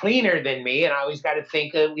being cleaner than me, and I always got to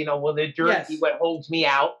think of, the dirty, what holds me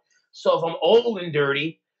out. So if I'm old and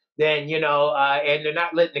dirty, then, and they're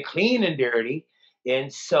not letting the clean and dirty,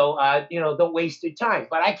 and so, don't waste their time.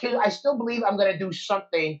 But I still believe I'm going to do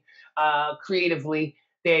something creatively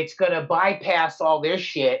that's going to bypass all their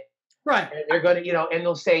shit. Right. And they're going to, and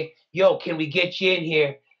they'll say, yo, can we get you in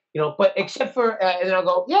here? But except for, and then I'll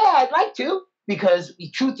go, yeah, I'd like to, because the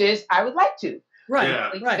truth is, I would like to. Right. Yeah.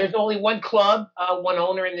 Right. There's only one club, one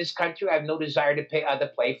owner in this country I have no desire to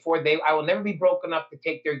play for. I will never be broke enough to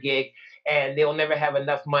take their gig, and they'll never have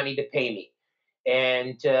enough money to pay me.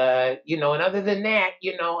 And and other than that,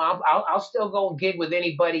 I'll still go and gig with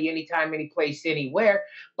anybody, anytime, any place, anywhere.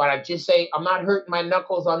 But I just say I'm not hurting my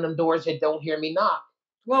knuckles on them doors that don't hear me knock.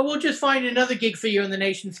 Well, we'll just find another gig for you in the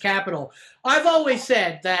nation's capital. I've always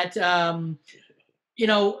said that,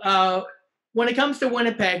 when it comes to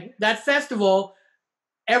Winnipeg, that festival,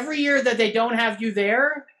 every year that they don't have you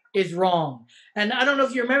there is wrong. And I don't know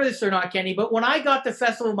if you remember this or not, Kenny, but when I got the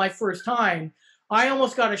festival my first time, I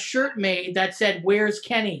almost got a shirt made that said, "Where's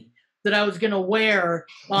Kenny?" that I was going to wear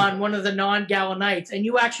on one of the non-gala nights, and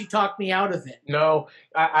you actually talked me out of it. No,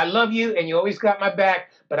 I love you, and you always got my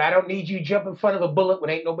back, but I don't need you to jump in front of a bullet when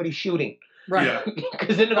ain't nobody shooting. Right.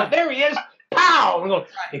 Because then they go, there he is. Pow! I'm going,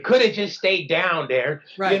 it could have just stayed down there.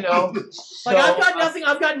 Right. You know. Like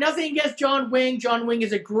I've got nothing against John Wing. John Wing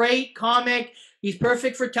is a great comic. He's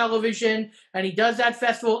perfect for television, and he does that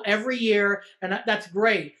festival every year, and that's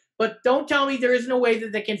great. But don't tell me there isn't a way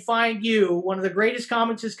that they can find you, one of the greatest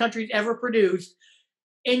comics this country's ever produced,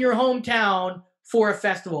 in your hometown for a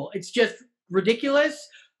festival. It's just ridiculous.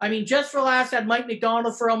 I mean, Just for Laughs had Mike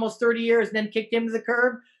McDonald for almost 30 years and then kicked him to the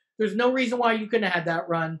curb. There's no reason why you couldn't have had that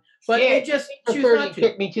run. But they just choose not to.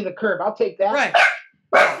 Kick me to the curb. I'll take that. Right.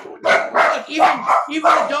 Look, even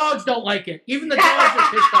the dogs don't like it. Even the dogs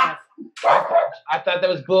are pissed off. I thought that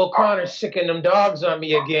was Bull Connor sicking them dogs on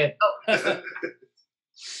me again.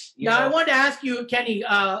 Now, I wanted to ask you, Kenny,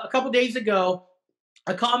 a couple days ago,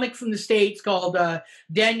 a comic from the States called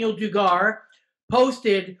Daniel Dugar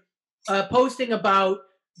posting about,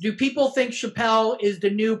 do people think Chappelle is the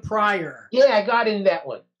new Pryor? Yeah, I got into that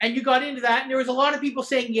one. And you got into that, and there was a lot of people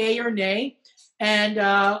saying yay or nay. And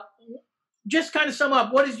just kind of sum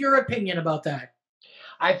up, what is your opinion about that?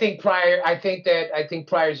 I think Pryor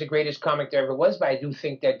is the greatest comic there ever was, but I do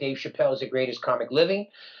think that Dave Chappelle is the greatest comic living.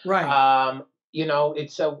 Right. You know,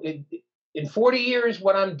 in 40 years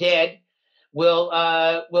when I'm dead,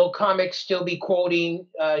 will comics still be quoting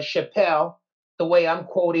Chappelle the way I'm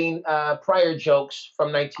quoting Pryor jokes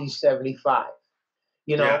from 1975?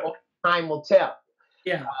 You know, time will tell.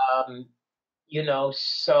 Yeah. You know,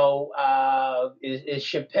 so is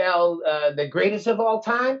Chappelle the greatest of all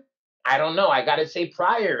time? I don't know. I got to say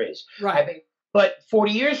Pryor is. Right. I think, but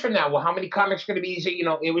 40 years from now, well, how many comics are going to be, you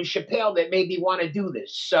know, it was Chappelle that made me want to do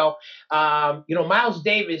this. So, you know, Miles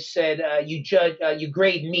Davis said, you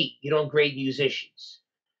grade meat, you don't grade musicians.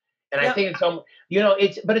 And I think it's, you know,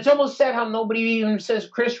 it's almost sad how nobody even says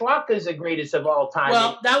Chris Rock is the greatest of all time.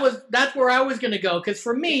 Well, that's where I was going to go. Because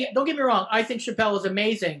for me, don't get me wrong, I think Chappelle is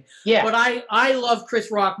amazing. Yeah. But I love Chris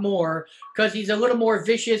Rock more because he's a little more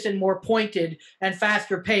vicious and more pointed and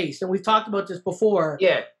faster paced. And we've talked about this before.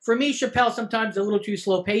 Yeah. For me, Chappelle sometimes a little too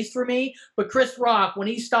slow paced for me. But Chris Rock, when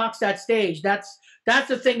he stalks that stage, that's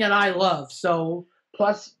the thing that I love. So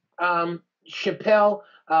plus, Chappelle.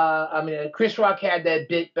 Chris Rock had that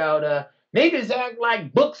bit about niggas act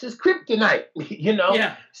like books is kryptonite, you know?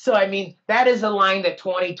 Yeah. So, I mean, that is a line that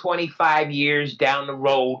 20, 25 years down the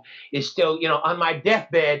road is still, you know, on my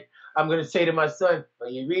deathbed, I'm going to say to my son, are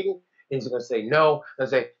you reading? And he's going to say, no. I'll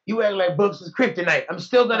say, you act like books is kryptonite. I'm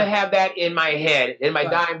still going to have that in my head, in my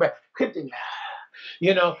dying breath. Kryptonite.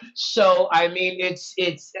 You know, so I mean, it's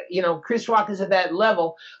you know, Chris Rock is at that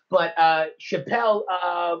level, but Chappelle,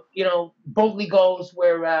 you know, boldly goes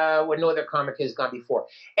where no other comic has gone before.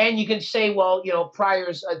 And you can say, well, you know,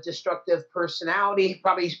 Pryor's a destructive personality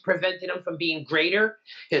probably prevented him from being greater.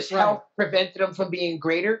 His health prevented him from being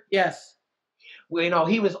greater. Yes. You know,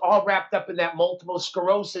 he was all wrapped up in that multiple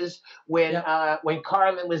sclerosis when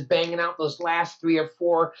Carlin was banging out those last 3 or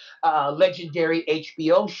 4 legendary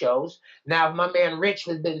HBO shows. Now, if my man Rich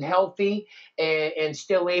has been healthy and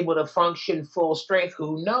still able to function full strength,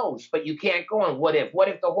 who knows? But you can't go on what if. What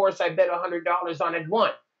if the horse I bet $100 on had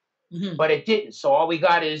won? Mm-hmm. But it didn't. So all we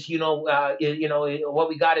got is, what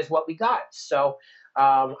we got is what we got. So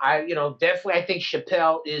definitely I think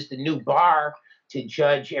Chappelle is the new bar to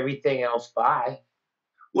judge everything else by.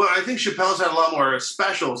 Well, I think Chappelle's had a lot more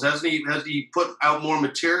specials, hasn't he? Has he put out more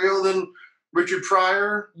material than Richard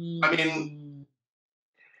Pryor? I mean,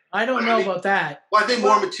 I don't know about that. Well, I think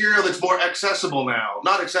more material that's more accessible now.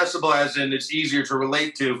 Not accessible as in it's easier to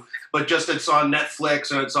relate to, but just it's on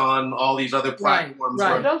Netflix and it's on all these other platforms.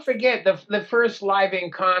 Right. Well, don't forget, the first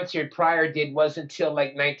live-in concert Pryor did wasn't until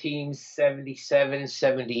like 1977,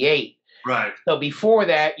 78. Right. So before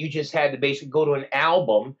that, you just had to basically go to an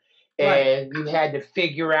album and you had to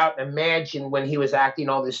figure out and imagine when he was acting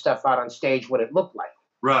all this stuff out on stage what it looked like.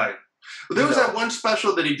 Right. Well, there was that one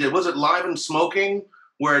special that he did. Was it Live and Smoking,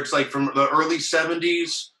 where it's like from the early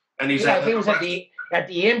 70s? And he's I think it was at the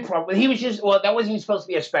Improv. But he was just, that wasn't even supposed to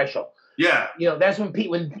be a special. Yeah. You know, that's when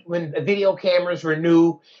video cameras were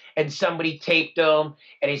new and somebody taped them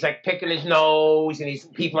and he's like picking his nose and these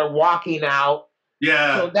people are walking out.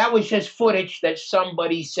 Yeah. So that was just footage that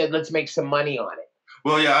somebody said, let's make some money on it.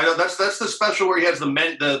 Well, yeah, I know that's the special where he has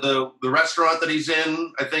the restaurant that he's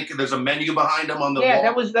in. I think there's a menu behind him on the wall. Yeah,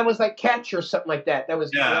 that was like Catch or something like that. That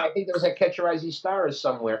was I think there was like Catch a Rising Star or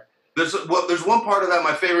somewhere. There's one part of that,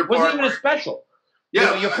 my favorite part. It wasn't even a special.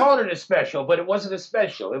 Yeah. You called it a special, but it wasn't a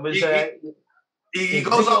special. It was he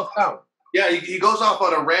goes off. Yeah, he goes off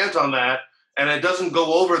on a rant on that. and it doesn't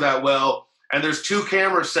go over that well. And there's 2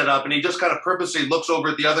 cameras set up, and he just kind of purposely looks over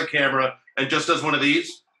at the other camera and just does one of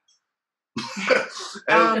these.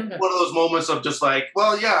 And one of those moments of just like,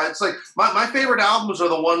 well, yeah, it's like my favorite albums are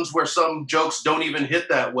the ones where some jokes don't even hit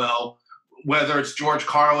that well, whether it's George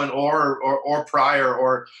Carlin or Pryor,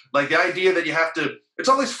 or like the idea that you have to. It's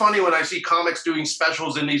always funny when I see comics doing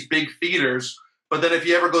specials in these big theaters, but then if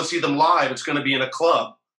you ever go see them live, it's going to be in a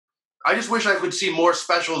club. I just wish I could see more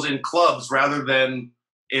specials in clubs rather than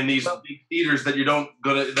in these big theaters that you're not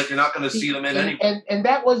gonna see them in anyway. And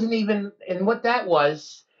that wasn't even, and what that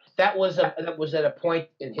was at a point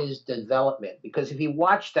in his development, because if you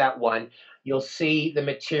watch that one, you'll see the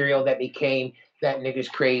material that became That Nigga's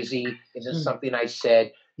Crazy. Is this something I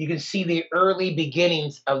said? You can see the early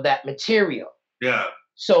beginnings of that material. Yeah.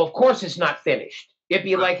 So of course it's not finished. It'd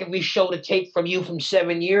be like if we showed a tape from you from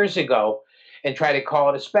 7 years ago and try to call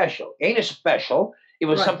it a special. Ain't a special. It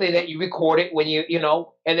was something that you recorded when you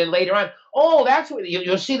know, and then later on, that's what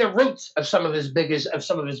you'll see the roots of some of his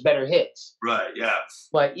better hits. Right. Yeah.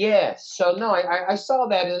 But yeah, so no, I saw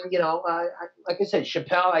that, and like I said,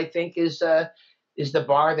 Chappelle, I think is the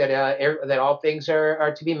bar that all things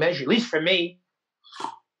are to be measured, at least for me.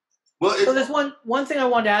 Well, so there's one thing I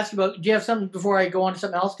wanted to ask you about. Do you have something before I go on to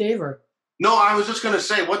something else, Dave? Or? No, I was just going to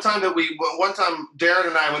say one time Darren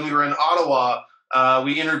and I, when we were in Ottawa,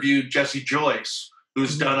 we interviewed Jesse Joyce,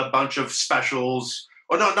 who's done a bunch of specials.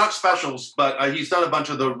 Or no, not specials, but he's done a bunch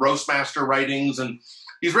of the Roastmaster writings, and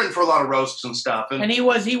he's written for a lot of roasts and stuff. And he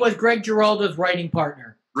was Greg Giraldo's writing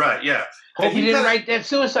partner. Right, yeah. Hope he didn't write that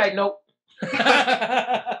suicide note.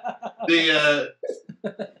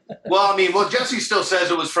 Jesse still says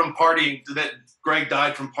it was from partying, that Greg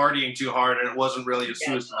died from partying too hard, and it wasn't really a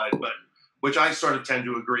suicide, but which I sort of tend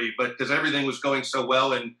to agree, but because everything was going so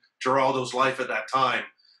well in Giraldo's life at that time.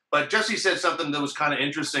 But Jesse said something that was kind of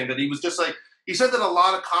interesting, that he was just like, he said that a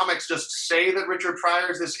lot of comics just say that Richard Pryor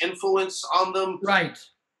is this influence on them. Right.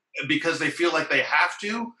 Because they feel like they have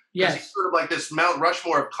to. Yes. He's sort of like this Mount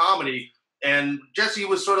Rushmore of comedy. And Jesse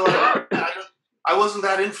was sort of like, I wasn't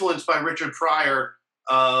that influenced by Richard Pryor.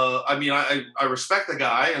 I respect the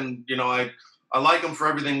guy, and, I like him for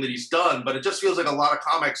everything that he's done, but it just feels like a lot of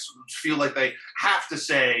comics feel like they have to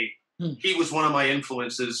say he was one of my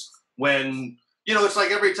influences when, it's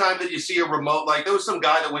like every time that you see a remote, like there was some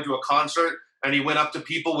guy that went to a concert and he went up to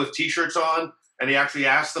people with T-shirts on and he actually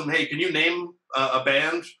asked them, hey, can you name a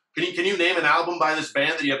band? Can you name an album by this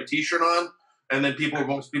band that you have a T-shirt on? And then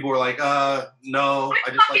most people were like, no.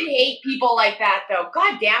 I fucking hate people like that, though.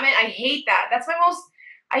 God damn it. I hate that.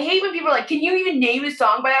 I hate when people are like, can you even name a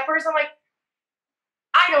song by that person? I'm like,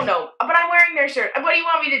 I don't know, but I'm wearing their shirt. What do you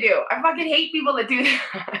want me to do? I fucking hate people that do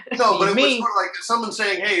that. No, but it was sort of like someone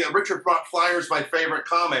saying, hey, Richard Pryor is my favorite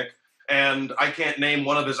comic, and I can't name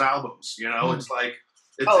one of his albums. It's like...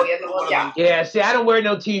 Yeah, see, I don't wear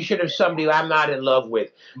no T-shirt of somebody I'm not in love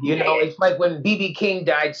with. It's like when B.B. King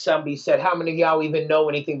died, somebody said, how many of y'all even know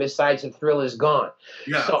anything besides The Thrill Is Gone?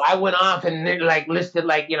 Yeah. So I went off and listed,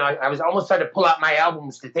 I was almost trying to pull out my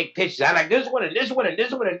albums to take pictures. I like this one and this one and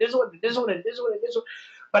this one and this one and this one and this one and this one.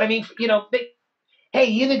 But I mean, hey,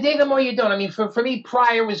 you either dig them or you don't. I mean, for me,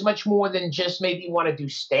 Pryor was much more than just maybe want to do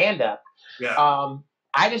stand-up. Yeah.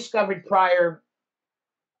 I discovered Pryor.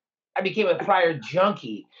 I became a Pryor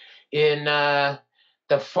junkie in the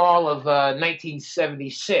fall of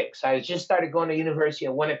 1976. I just started going to University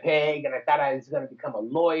of Winnipeg, and I thought I was going to become a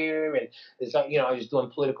lawyer, and I was doing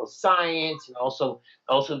political science, and also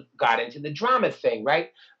got into the drama thing,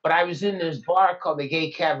 right? But I was in this bar called the Gay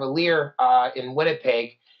Cavalier in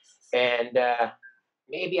Winnipeg, and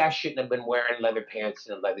maybe I shouldn't have been wearing leather pants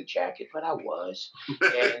and a leather jacket, but I was.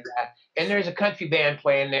 And there's a country band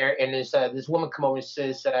playing there, and this woman come over and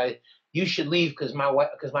says, you should leave because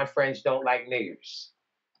my friends don't like niggers.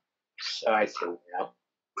 So I said, well.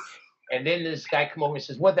 And then this guy come over and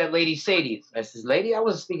says, what'd that lady say to you? I says, lady? I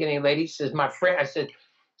wasn't speaking to any lady. He says, my friend. I said,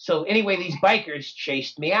 so anyway, these bikers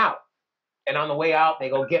chased me out. And on the way out, they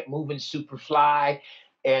go get moving Superfly.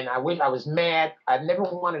 And I was mad. I'd never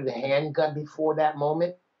wanted a handgun before that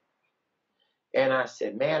moment. And I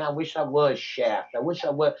said, man, I wish I was Shaft. I wish I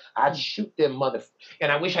would. I'd shoot them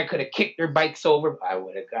And I wish I could have kicked their bikes over. I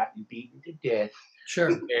would have gotten beaten to death. Sure.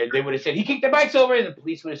 And they would have said, he kicked their bikes over. And the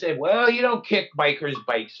police would have said, well, you don't kick bikers'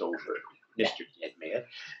 bikes over, Mr. Deadman.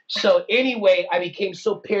 So anyway, I became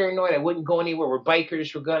so paranoid. I wouldn't go anywhere where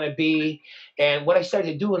bikers were going to be. And what I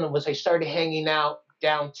started doing was I started hanging out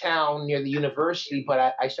downtown near the university,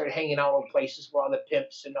 but I started hanging out in places where all the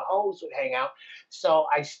pimps and the hoes would hang out. So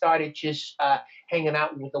I started just hanging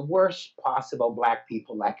out with the worst possible black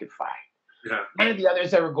people I could find. Yeah. None of the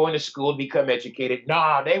others ever going to school to become educated.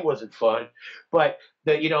 Nah, they wasn't fun. But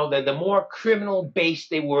the more criminal based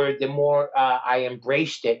they were, the more I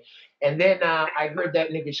embraced it. And then I heard that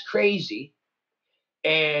nigga's crazy.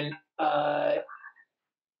 And what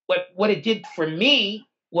it did for me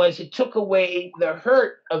was it took away the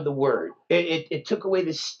hurt of the word. It took away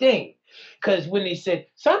the sting. Because when they said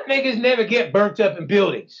some niggas never get burnt up in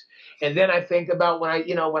buildings, and then I think about when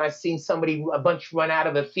I seen a bunch run out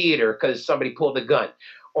of a theater because somebody pulled a gun,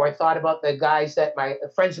 or I thought about the guys that my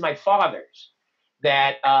friends of my father's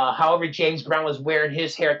that however James Brown was wearing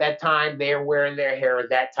his hair at that time, they're wearing their hair at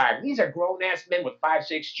that time. These are grown ass men with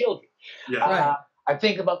 5-6 children. Yeah. Right. I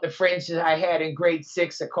think about the friends that I had in grade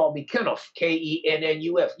 6 that called me Kenneth,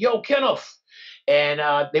 Kennuf. Yo, Kenneth. And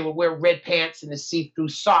they would wear red pants and the see-through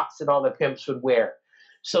socks that all the pimps would wear.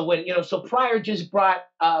 So so Pryor just brought,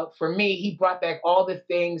 for me, he brought back all the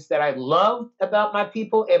things that I loved about my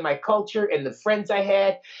people and my culture and the friends I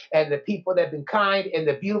had and the people that have been kind and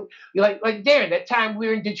the beautiful. Like Darren, that time we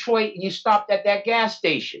were in Detroit and you stopped at that gas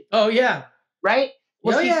station. Oh yeah. Right?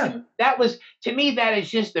 Well, Oh, yeah. To me, that is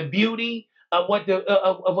just the beauty of what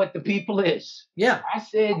the people is. Yeah. I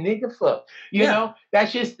said, nigga, fuck. You know,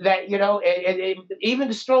 that's just that, and even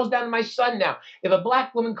the strolls down to my son now. If a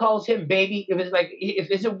black woman calls him baby,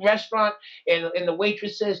 if it's a restaurant and the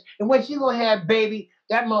waitress says, and what you gonna have, baby?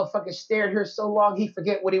 That motherfucker stared her so long he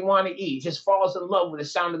forget what he want to eat. He just falls in love with the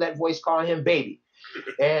sound of that voice calling him baby.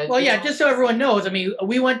 And Well, yeah, just so everyone knows, I mean,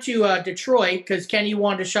 we went to Detroit because Kenny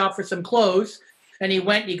wanted to shop for some clothes. And he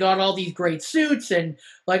went and he got all these great suits and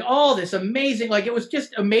like all this amazing, like it was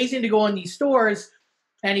just amazing to go in these stores.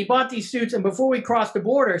 And he bought these suits. And before we crossed the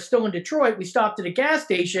border, still in Detroit, we stopped at a gas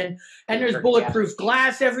station and there's bulletproof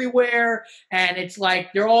glass everywhere. And it's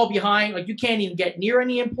like they're all behind, like you can't even get near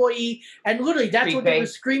any employee. And literally that's what they were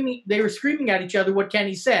screaming. They were screaming at each other, what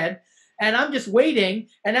Kenny said. And I'm just waiting.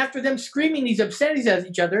 And after them screaming these obscenities at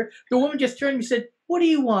each other, the woman just turned and said, "What do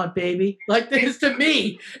you want, baby?" Like this to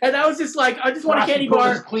me. And I was just like, I just want a candy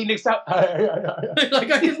bar. Kleenex out.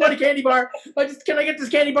 Like, I just want a candy bar. Can I get this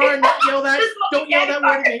candy bar and not yell that? Don't yell that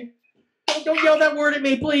word at me. Don't yell that word at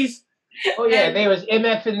me, please. Oh, yeah. There was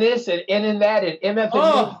MF in this and N in that and MF in this.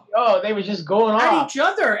 Oh, they were just going at off. each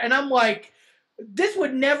other. And I'm like, this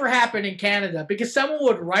would never happen in Canada because someone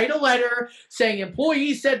would write a letter saying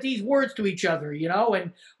employees said these words to each other,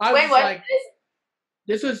 And I was like,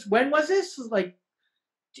 when was this? Like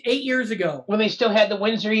 8 years ago. When they still had the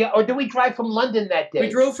Windsor, or did we drive from London that day? We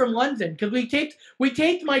drove from London because we taped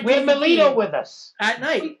my We had Melito with us at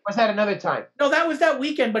night. Was that another time? No, that was that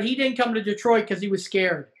weekend, but he didn't come to Detroit because he was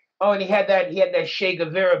scared. Oh, and he had that Che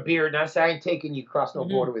Guevara beard, and I said, I ain't taking you across no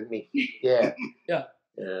border with me. Yeah. Yeah.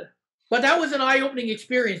 But that was an eye-opening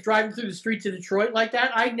experience driving through the streets of Detroit like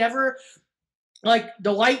that. I never, like,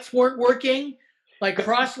 the lights weren't working, like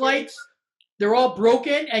cross lights. They're all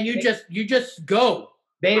broken, and you just go.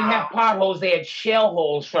 They didn't have potholes. They had shell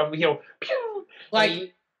holes from, pew.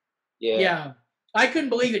 Like, yeah. I couldn't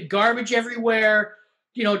believe it. Garbage everywhere,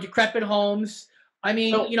 decrepit homes. I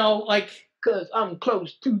mean, like. Because I'm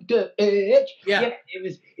close to the edge. Yeah.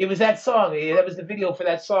 It was that song. That was the video for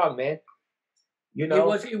that song, man.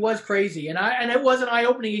 It was crazy. And it was an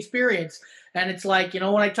eye-opening experience. And it's like, when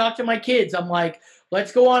I talk to my kids, I'm like,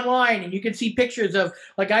 let's go online and you can see pictures of,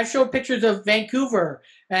 like I've showed pictures of Vancouver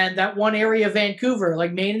and that one area of Vancouver,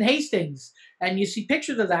 like Maine and Hastings. And you see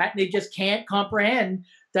pictures of that and they just can't comprehend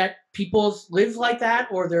that people live like that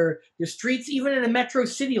or their streets, even in a metro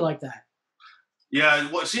city like that.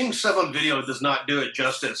 Yeah, seeing stuff on video does not do it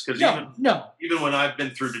justice because even when I've been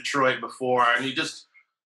through Detroit before, and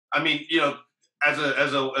as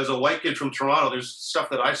a white kid from Toronto, there's stuff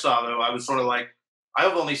that I saw though. I was sort of like,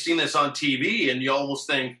 I've only seen this on TV, and you almost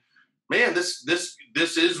think, man, this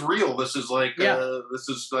is real. This is like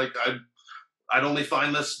I'd only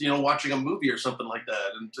find this watching a movie or something like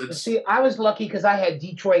that. And see, I was lucky because I had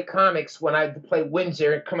Detroit comics when I played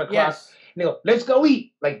Windsor and come across. Yes. Let's go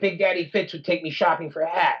eat. Like Big Daddy Fitz would take me shopping for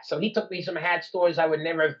hats. So he took me some hat stores I would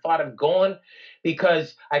never have thought of going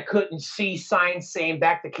because I couldn't see signs saying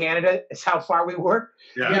back to Canada. It's how far we were.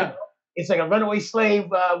 Yeah. It's like a runaway slave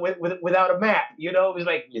without a map. It was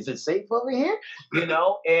like, is it safe over here?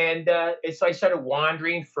 And so I started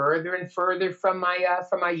wandering further and further from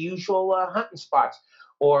my usual hunting spots.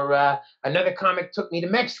 Or another comic took me to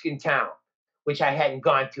Mexican Town, which I hadn't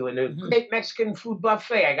gone to, and a great Mexican food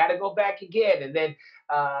buffet. I got to go back again. And then,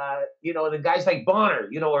 the guys like Bonner,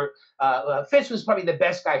 or Fitz was probably the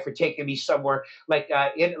best guy for taking me somewhere like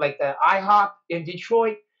the IHOP in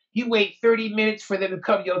Detroit. You wait 30 minutes for them to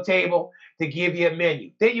come to your table to give you a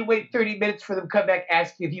menu. Then you wait 30 minutes for them to come back,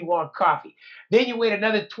 ask you if you want coffee. Then you wait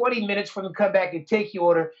another 20 minutes for them to come back and take your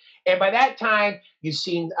order. And by that time, you've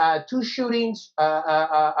seen 2 shootings,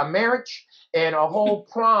 a marriage, and a whole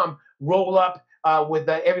prom roll up with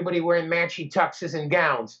everybody wearing matching tuxes and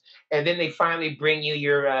gowns. And then they finally bring you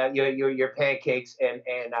your pancakes and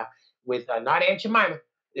with not Aunt Jemima.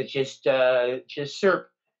 It's just syrup,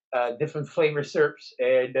 different flavor syrups,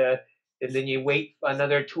 and then you wait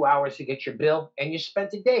another 2 hours to get your bill, and you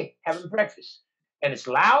spent the day having breakfast. And it's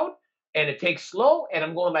loud, and it takes slow, and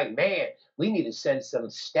I'm going like, man, we need to send some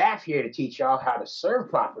staff here to teach y'all how to serve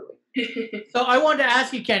properly. So I wanted to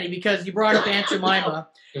ask you, Kenny, because you brought up Aunt Jemima,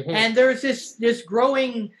 and there's this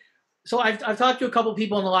growing. So I've talked to a couple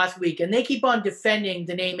people in the last week, and they keep on defending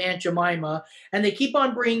the name Aunt Jemima, and they keep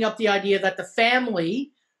on bringing up the idea that the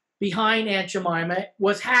family behind Aunt Jemima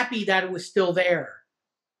was happy that it was still there.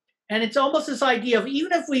 And it's almost this idea of,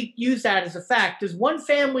 even if we use that as a fact, does one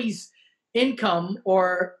family's income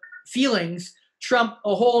or feelings trump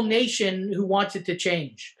a whole nation who wants it to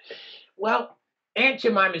change? Well, Aunt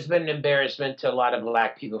Jemima's been an embarrassment to a lot of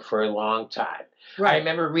black people for a long time. Right. I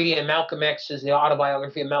remember reading Malcolm X's, the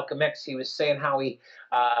autobiography of Malcolm X. He was saying how he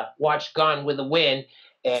watched Gone with the Wind,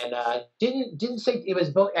 and didn't say it was.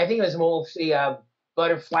 I think it was mostly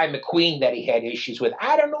Butterfly McQueen that he had issues with.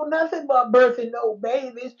 I don't know nothing about birthing no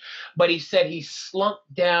babies, but he said he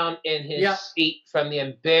slumped down in his seat from the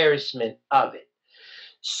embarrassment of it.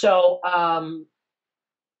 So,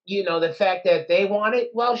 the fact that they want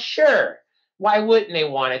it, well, sure. Why wouldn't they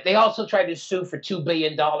want it? They also tried to sue for $2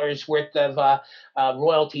 billion worth of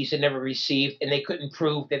royalties they never received, and they couldn't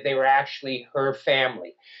prove that they were actually her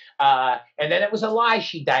family. And then it was a lie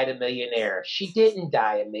she died a millionaire. She didn't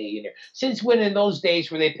die a millionaire. Since when in those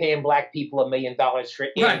days were they paying black people $1 million for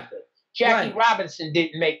anything? Right. Jackie Robinson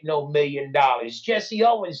didn't make no $1 million. Jesse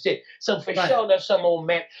Owens did. So for sure, there's some old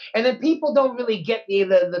man. And then people don't really get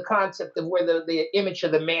the concept of where the image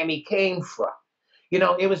of the mammy came from.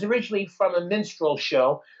 It was originally from a minstrel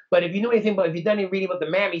show. But if you know anything about, if you've done any reading about the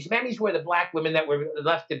mammies were the black women that were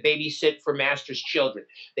left to babysit for masters' children.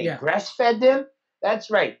 They breastfed them. That's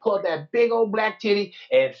right. Pull that big old black titty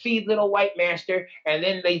and feed little white master. And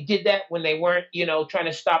then they did that when they weren't, trying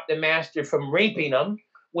to stop the master from raping them,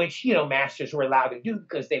 which, masters were allowed to do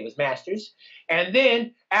because they was masters. And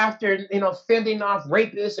then after, fending off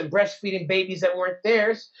rapists and breastfeeding babies that weren't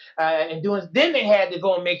theirs then they had to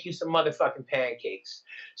go and make you some motherfucking pancakes.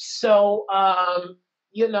 So,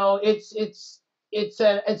 it's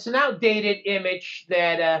an outdated image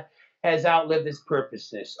that has outlived its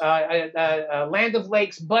purposes. Land of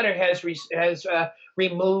Lakes Butter has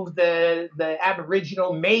removed the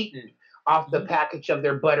Aboriginal maiden off the package of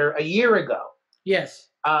their butter a year ago. Yes.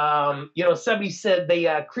 Somebody said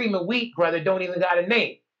the cream of wheat brother don't even got a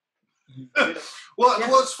name.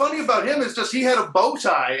 What's funny about him is just he had a bow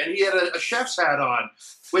tie and he had a chef's hat on,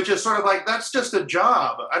 which is sort of like, that's just a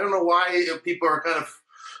job. I don't know why people are kind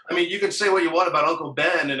of, you can say what you want about Uncle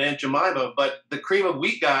Ben and Aunt Jemima, but the cream of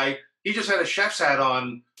wheat guy, he just had a chef's hat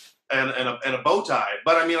on and a bow tie.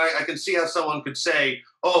 But I can see how someone could say,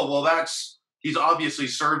 oh, well, he's obviously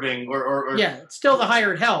serving or yeah, it's still the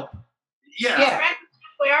hired help. Yeah.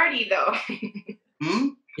 Boyardee, though.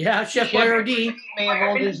 Yeah, Chef Boyardee may have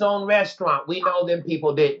owned his own restaurant. We know them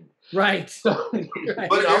people didn't. Right. So,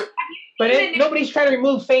 but nobody's trying to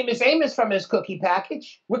remove Famous Amos from his cookie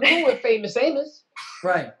package. We're cool with Famous Amos.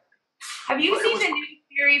 Right. Have you seen the new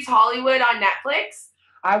series Hollywood on Netflix?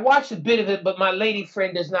 I watched a bit of it, but my lady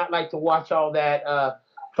friend does not like to watch all that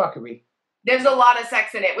fuckery. There's a lot of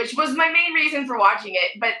sex in it, which was my main reason for watching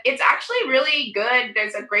it. But it's actually really good.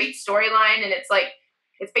 There's a great storyline, and it's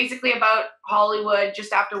it's basically about Hollywood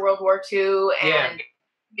just after World War II. And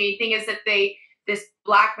the thing is that this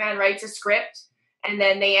black man writes a script, and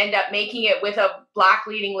then they end up making it with a black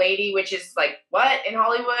leading lady, which is like, what, in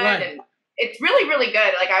Hollywood? Right. And it's really, really good.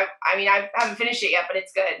 I haven't finished it yet, but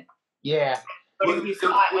it's good. Yeah.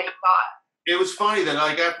 It was funny that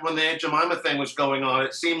after when the Aunt Jemima thing was going on,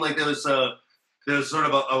 it seemed like there was sort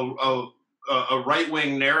of a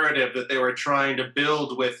right-wing narrative that they were trying to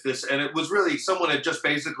build with this, and it was really someone had just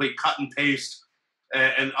basically cut and paste,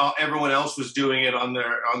 and everyone else was doing it on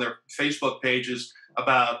their Facebook pages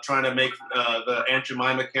about trying to make the Aunt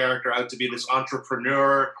Jemima character out to be this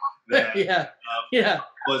entrepreneur that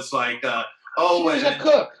was like, she was a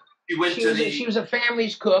cook. She was a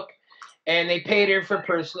family's cook. And they paid her for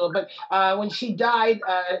personal. But when she died,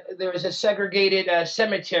 there was a segregated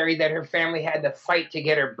cemetery that her family had to fight to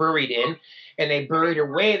get her buried in. And they buried her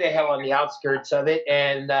way the hell on the outskirts of it.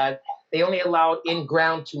 And they only allowed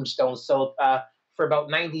in-ground tombstones. So for about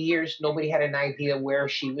 90 years, nobody had an idea where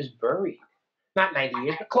she was buried. Not 90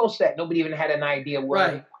 years, but close to that. Nobody even had an idea where,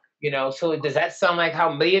 Right. you know. So does that sound like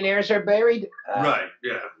how millionaires are buried? Right.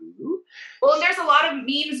 Yeah. Well, there's a lot of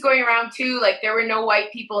memes going around too. Like there were no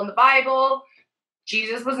white people in the Bible.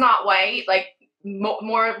 Jesus was not white. Like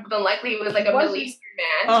more than likely, he was like a Middle Eastern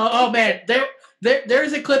man. Oh man,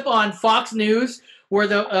 there's a clip on Fox News where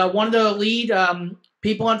the one of the lead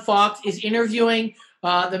people on Fox is interviewing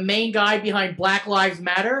the main guy behind Black Lives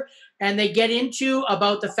Matter, and they get into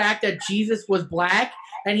about the fact that Jesus was black,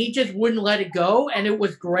 and he just wouldn't let it go, and it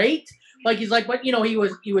was great. Like he's like, but you know, he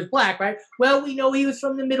was black, right? Well, we know he was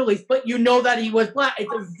from the Middle East, but you know that he was black.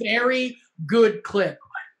 It's a very good clip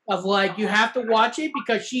of like, you have to watch it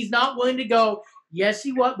because she's not willing to go, yes,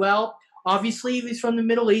 he was. Well, obviously he was from the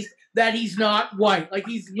Middle East, that he's not white. Like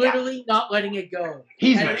he's literally not letting it go.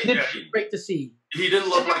 It's great to see. He didn't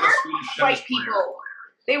look like a Swedish white people.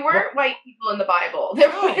 They weren't white people in the Bible.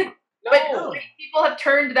 But white people have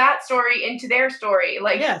turned that story into their story.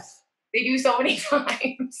 Like, yes. They do so many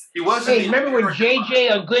times. He wasn't. Hey, remember when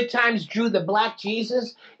JJ on Good Times drew the black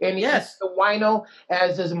Jesus and he had the wino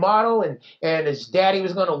as his model, and his daddy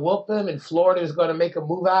was going to whoop him, and Florida was going to make him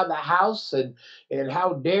move out of the house, and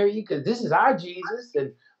how dare you? Because this is our Jesus,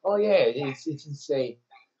 and oh yeah, it's insane.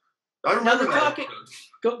 I remember that. Talking.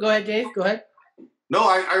 Go ahead, Dave. Go ahead. No,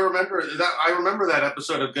 I remember that. I remember that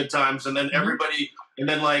episode of Good Times, and then everybody, and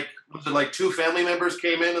then like was it like 2 family members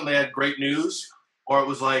came in and they had great news, or it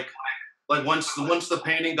was like once the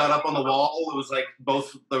painting got up on the wall, it was like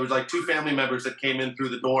there was like 2 family members that came in through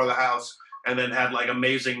the door of the house and then had like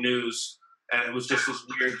amazing news, and it was just this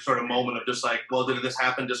weird sort of moment of just like, well, did this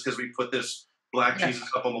happen just because we put this black Jesus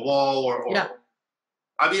up on the wall, or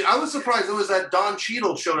I mean, I was surprised it was that Don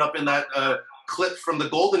Cheadle showed up in that clip from the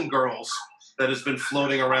Golden Girls that has been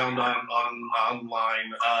floating around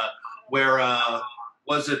online, where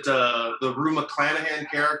was it the Rue McClanahan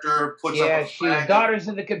character puts up a flag? She's Daughters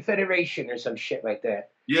of the Confederation or some shit like that.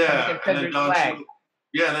 Yeah, and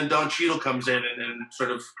then Don Cheadle comes in and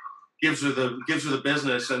sort of gives her the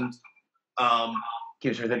business, and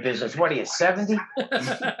gives her the business. What are you, 70? That's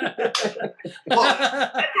how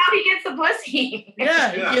he gets the pussy.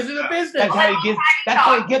 Yeah, he gives her the business. That's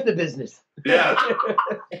how he gets the business. Yeah.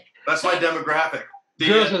 That's my demographic.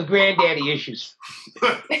 Girls with granddaddy issues.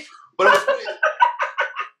 But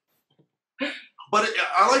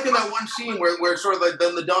I like in that one scene where sort of like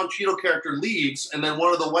then the Don Cheadle character leaves, and then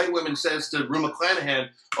one of the white women says to Rue McClanahan,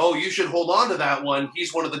 "Oh, you should hold on to that one.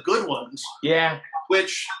 He's one of the good ones." Yeah.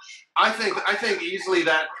 Which I think easily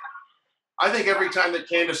that I think every time that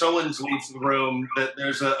Candace Owens leaves the room, that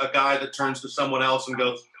there's a guy that turns to someone else and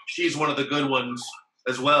goes, "She's one of the good ones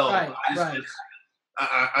as well." Right.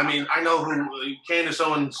 I mean, I know who Candace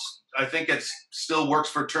Owens. I think it still works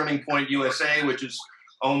for Turning Point USA, which is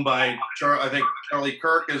owned by I think Charlie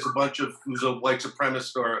Kirk is who's a white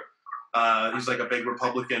supremacist, or he's like a big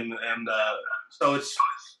Republican, and so it's.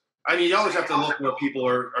 I mean, you always have to look where people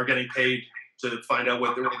are getting paid to find out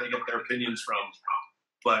where they get their opinions from.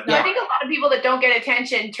 But I think a lot of people that don't get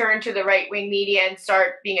attention turn to the right-wing media and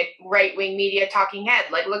start being a right-wing media talking head.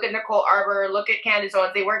 Like, look at Nicole Arbor, look at Candace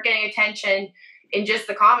Owens. They weren't getting attention in just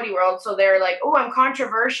the comedy world, so they're like, "Oh, I'm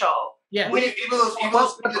controversial." Yeah.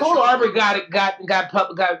 Nicole Arbor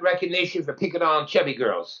got recognition for picking on chubby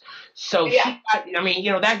girls. So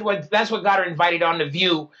that's what got her invited on The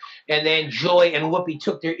View. And then Joy and Whoopi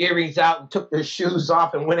took their earrings out and took their shoes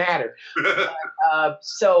off and went at her. But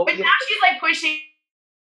now she's like pushing.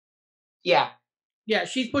 Yeah. Yeah,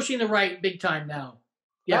 she's pushing the right big time now.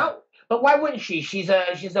 Yeah. Well, but why wouldn't she? She is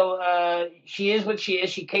what she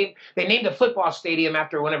is. They named a football stadium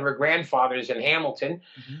after one of her grandfathers in Hamilton,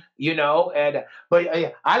 but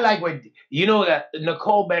I like that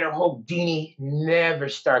Nicole better hope Deanie never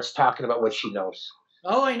starts talking about what she knows.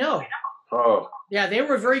 Oh, I know. Oh. Yeah, they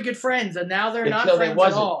were very good friends, and now they're not friends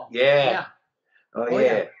at all. Yeah. Oh,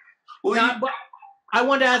 yeah. Well, but I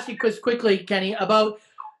wanted to ask you quickly, Kenny,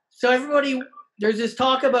 so everybody, there's this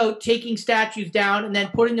talk about taking statues down and then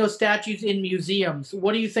putting those statues in museums.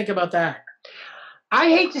 What do you think about that? I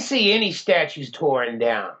hate to see any statues torn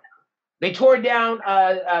down. They tore down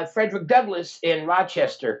Frederick Douglass in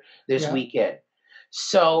Rochester this weekend.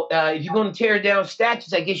 So if you're going to tear down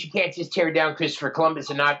statues, I guess you can't just tear down Christopher Columbus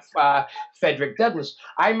and not Frederick Douglass.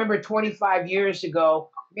 I remember 25 years ago,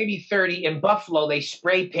 maybe 30, in Buffalo, they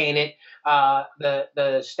spray painted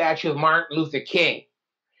the statue of Martin Luther King.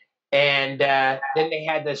 And then they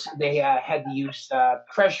had to use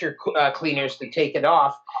pressure cleaners to take it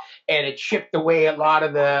off. and it chipped away a lot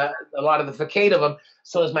of the facade of him.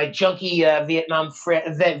 So as my junkie Vietnam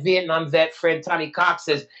vet friend Tommy Cox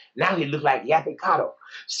says, now he look like Yappy Cotto.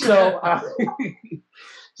 So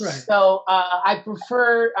so I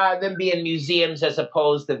prefer them being museums as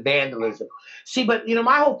opposed to vandalism. See, but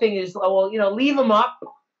my whole thing is, well, leave them up,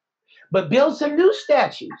 but build some new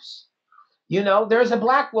statues. There's a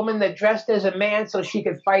black woman that dressed as a man so she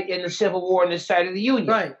could fight in the Civil War on this side of the Union.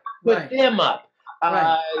 Right. Put them up.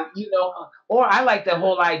 Or I like the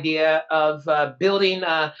whole idea of building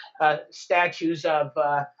statues of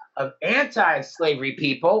anti-slavery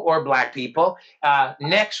people or black people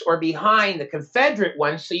next or behind the Confederate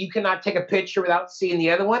ones, so you cannot take a picture without seeing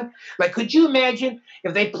the other one. Like, could you imagine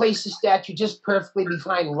if they placed a statue just perfectly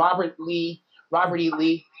behind Robert E.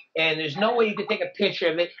 Lee, and there's no way you could take a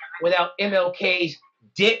picture of it without MLK's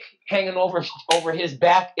dick hanging over his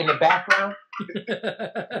back in the background?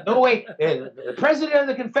 No way. The president of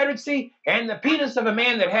the Confederacy and the penis of a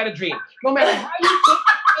man that had a dream. No matter how you take the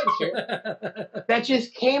picture, that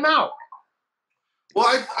just came out.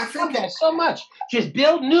 Well, I think that so much. Just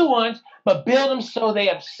build new ones, but build them so they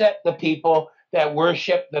upset the people that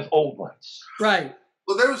worship the old ones. Right.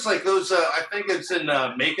 Well, there was like those. I think it's in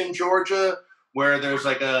Macon, Georgia, where there's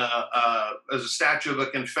like there's a statue of a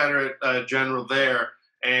Confederate general there,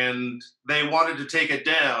 and they wanted to take it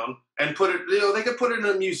down and put it. They could put it in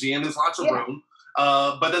a museum. There's lots of room.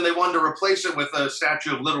 But then they wanted to replace it with a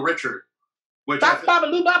statue of Little Richard. Which well,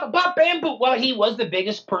 he was the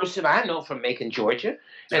biggest person I know from Macon, Georgia,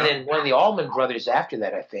 and then one of the Allman brothers after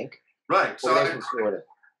that, I think. Right. So Florida.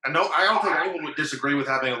 I don't think anyone would disagree with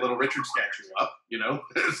having a Little Richard statue up.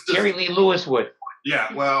 It's just, Jerry Lee Lewis would.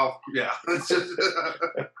 Yeah. Well. Yeah. It's just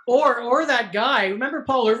or that guy. Remember,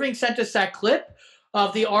 Paul Irving sent us that clip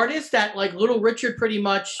of the artist that like Little Richard pretty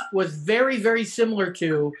much was very, very similar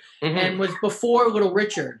to, and was before Little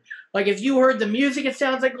Richard. Like, if you heard the music, it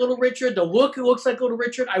sounds like Little Richard. The look, it looks like Little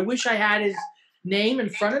Richard. I wish I had his name in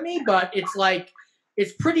front of me, but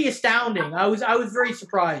it's pretty astounding. I was very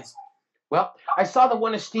surprised. Well, I saw the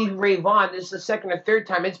one of Stevie Ray Vaughan. This is the second or third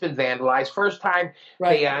time it's been vandalized. First time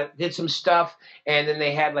they did some stuff, and then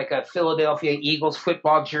they had like a Philadelphia Eagles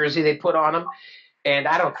football jersey they put on him, and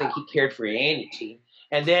I don't think he cared for any team.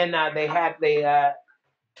 And then I think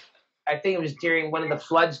it was during one of the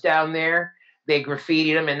floods down there. They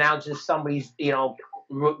graffitied him, and now just somebody's,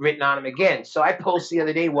 written on him again. So I posted the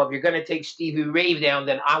other day, well, if you're going to take Stevie Ray down,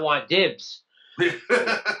 then I want dibs.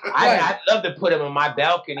 I'd love to put him on my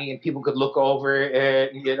balcony, and people could look over,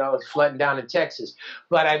 it's flooding down in Texas.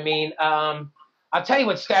 But, I mean, I'll tell you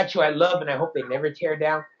what statue I love, and I hope they never tear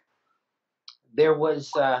down. There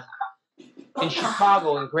was, in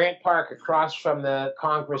Chicago, in Grant Park, across from the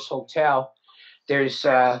Congress Hotel, there's,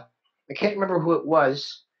 I can't remember who it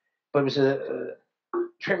was, but it was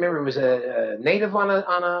a native on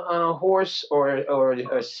a horse or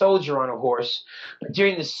a soldier on a horse. But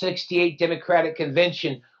during the '68 Democratic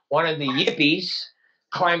Convention, one of the yippies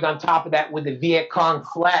climbed on top of that with the Viet Cong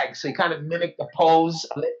flag. So he kind of mimicked the pose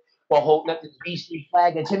of it while holding up the BC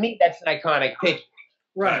flag. And to me, that's an iconic picture.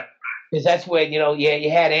 Right. Because that's when,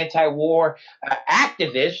 you had anti-war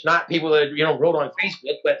activists, not people that, wrote on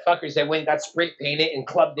Facebook, but fuckers that went and got spray painted and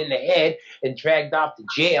clubbed in the head and dragged off to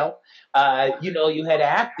jail. You had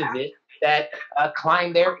activists that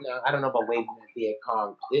climbed there. I don't know about waving the Viet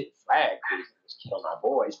Cong flag because it was killing our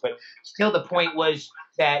boys. But still, the point was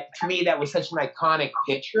that, to me, that was such an iconic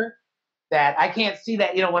picture that I can't see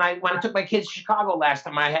that. When I took my kids to Chicago last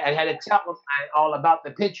time, I had to tell them all about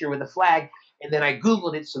the picture with the flag. And then I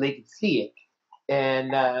Googled it so they could see it,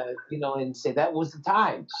 and and say that was the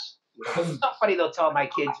times. It's not funny they'll tell my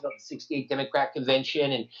kids about the '68 Democrat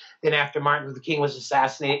Convention, and then after Martin Luther King was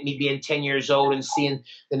assassinated, me being 10 years old and seeing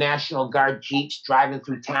the National Guard jeeps driving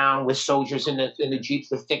through town with soldiers in the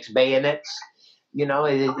jeeps with fixed bayonets.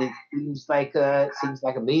 It seems like a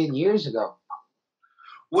million years ago.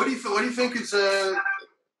 What do you think is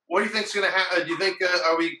what do you think's going to happen? Do you think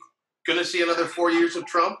are we going to see another 4 years of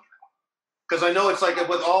Trump? Because I know it's like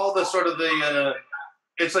with all the sort of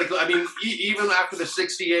it's like, I mean, even after the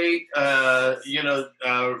 '68,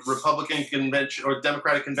 Republican convention or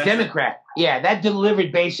Democratic convention. Democrat, yeah, that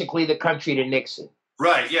delivered basically the country to Nixon.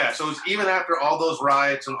 Right, yeah. So it's even after all those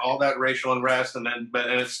riots and all that racial unrest, and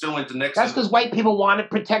it still went to Nixon. That's because white people wanted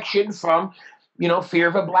protection from, fear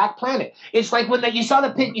of a black planet. It's like when you saw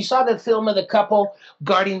the film of the couple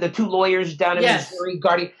guarding the two lawyers down in Missouri,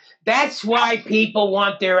 guarding. That's why people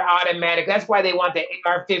want their automatic. That's why they want the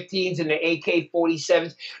AR-15s and the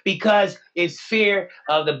AK-47s, because it's fear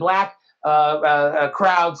of the black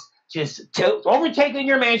crowds just overtaking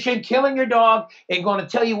your mansion, killing your dog, and going to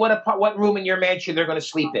tell you what room in your mansion they're going to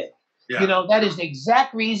sleep in. You know, that is the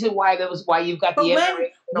exact reason why you've got but the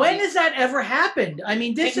when has that ever happened? I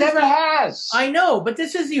mean, this never has. I know, but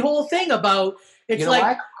this is the whole thing about. It's you know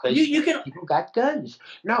like what? you can. People got guns.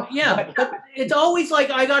 No. Yeah, but it's always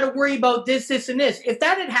like I got to worry about this, and this. If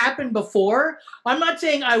that had happened before, I'm not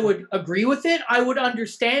saying I would agree with it. I would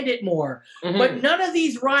understand it more. Mm-hmm. But none of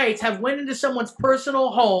these riots have went into someone's personal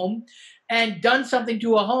home and done something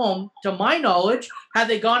to a home. To my knowledge, have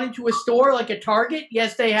they gone into a store like a Target?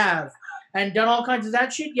 Yes, they have. And done all kinds of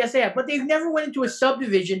that shit? Yes, they have. But they've never went into a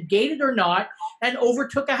subdivision, gated or not, and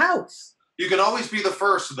overtook a house. You can always be the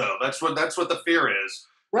first, though. That's what the fear is.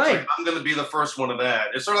 Right. Like, I'm going to be the first one of that.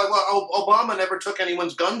 It's sort of like, well, Obama never took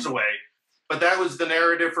anyone's guns away, but that was the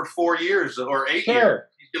narrative for 4 years or 8 years.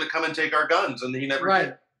 He's going to come and take our guns, and he never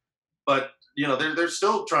did. But you know, they're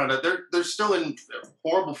still trying to. They're still in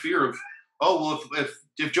horrible fear of. Oh well,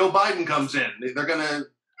 if Joe Biden comes in, they're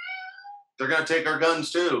gonna take our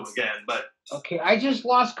guns too again. But okay, I just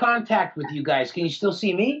lost contact with you guys. Can you still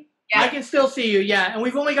see me? Yeah. I can still see you, yeah. And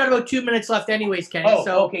we've only got about 2 minutes left anyways, Kenny. Oh,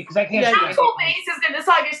 so, okay, because I can't see Trump's whole base is going to,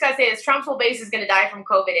 so I just got to say this, Trump's whole base is going to die from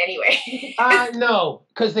COVID anyway. No,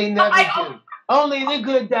 because they never do. Only the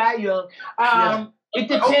good die young. It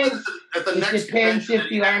depends. It depends if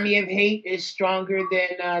the army of hate is stronger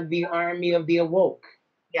than the army of the awoke.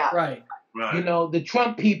 Yeah. Right. You know, the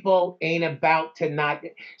Trump people ain't about to not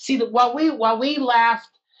see that while we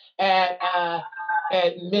laughed at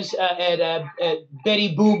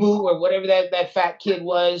Betty Boo Boo or whatever that fat kid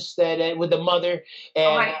was that with the mother.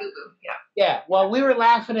 And, Boo Boo. Yeah. Yeah. Well, we were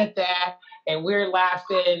laughing at that, and we were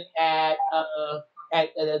laughing at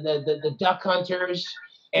the Duck Hunters,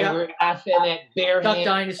 and we're laughing at Bear Duck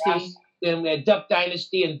Dynasty. And Duck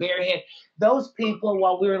Dynasty and Bear Hand. Those people,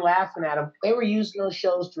 while we were laughing at them, they were using those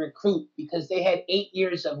shows to recruit because they had 8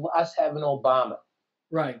 years of us having Obama.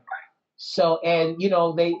 Right. So, and you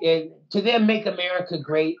know, to them, make America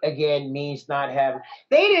great again means not having.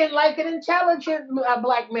 They didn't like an intelligent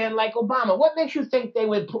black man like Obama. What makes you think they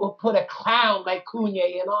would put a clown like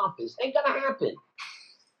Cunha in office? Ain't gonna happen.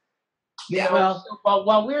 Yeah. Well, so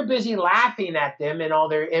while we're busy laughing at them and all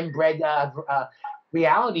their inbred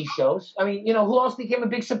reality shows, I mean, you know, who else became a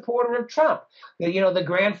big supporter of Trump? You know, the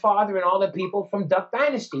grandfather and all the people from Duck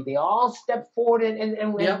Dynasty. They all stepped forward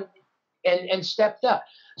and stepped up.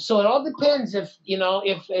 So it all depends if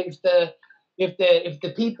the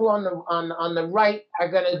people on the right are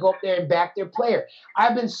going to go up there and back their player.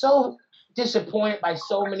 I've been so disappointed by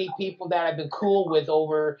so many people that I've been cool with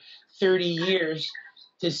over 30 years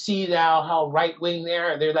to see now how right wing they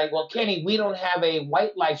are. They're like, well, Kenny, we don't have a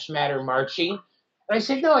White Lives Matter marching. And I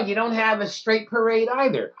said, no, you don't have a straight parade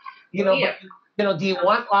either. You know, but, you know, do you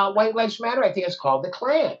want White Lives Matter? I think it's called the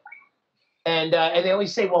Klan. And they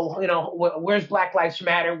always say, well, you know, where's Black Lives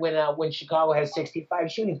Matter when Chicago has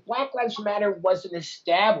 65 shootings? Black Lives Matter wasn't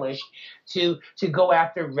established to go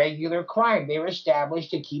after regular crime. They were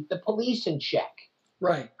established to keep the police in check.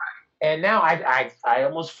 Right. And now I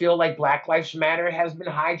almost feel like Black Lives Matter has been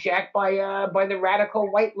hijacked by the radical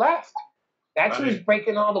white left. That's who's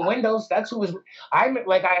breaking all the windows. That's who was. I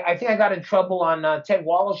think I got in trouble on Ted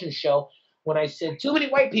Wallach's show when I said too many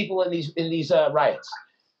white people in these riots.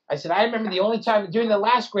 I said, I remember the only time during the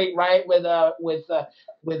last great riot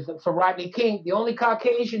for Rodney King, the only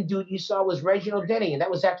Caucasian dude you saw was Reginald Denny, and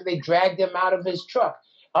that was after they dragged him out of his truck.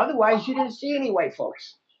 Otherwise, you didn't see any white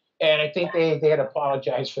folks. And I think they had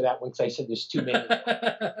apologized for that once I said there's too many.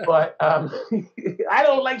 But I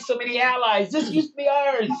don't like so many allies. This used to be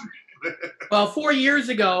ours. Well, 4 years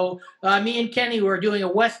ago, me and Kenny were doing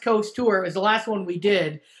a West Coast tour. It was the last one we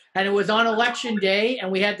did. And it was on election day,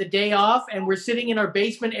 and we had the day off, and we're sitting in our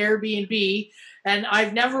basement Airbnb, and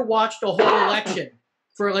I've never watched a whole election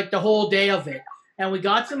for like the whole day of it. And we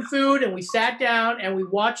got some food, and we sat down, and we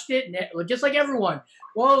watched it, and just like everyone,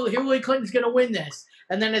 well, Hillary Clinton's going to win this.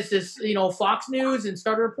 And then it's this, you know, Fox News and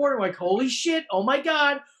started reporting, like, holy shit, oh my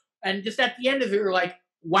God. And just at the end of it, we're like,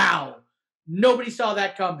 wow, nobody saw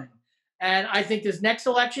that coming. And I think this next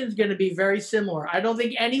election is going to be very similar. I don't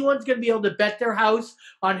think anyone's going to be able to bet their house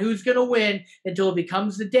on who's going to win until it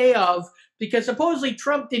becomes the day of, because supposedly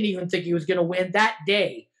Trump didn't even think he was going to win that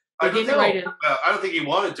day. I don't think he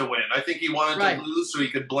wanted to win. I think he wanted to lose so he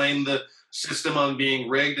could blame the system on being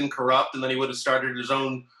rigged and corrupt, and then he would have started his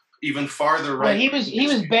own even farther right. Well, he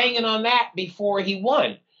was banging on that before he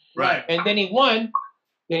won. Right. And then he won.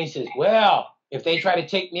 Then he says, well, if they try to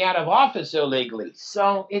take me out of office illegally.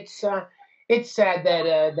 So it's sad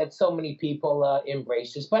that so many people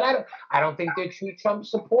embrace this. But I don't think they're true Trump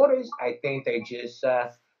supporters. I think they just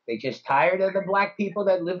tired of the black people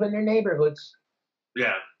that live in their neighborhoods.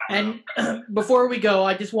 Yeah. And before we go,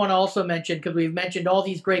 I just want to also mention, because we've mentioned all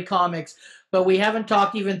these great comics, but we haven't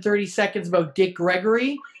talked even 30 seconds about Dick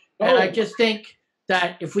Gregory. And I just think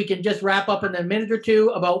that if we can just wrap up in a minute or two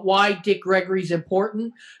about why Dick Gregory's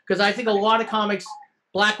important, because I think a lot of comics,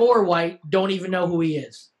 black or white, don't even know who he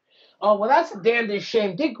is. Oh, well, that's a damnedest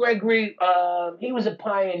shame. Dick Gregory, he was a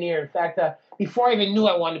pioneer. In fact, before I even knew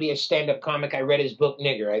I wanted to be a stand-up comic, I read his book,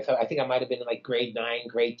 Nigger. I think I might have been in like grade 9,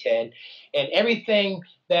 grade 10. And everything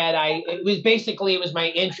that it was my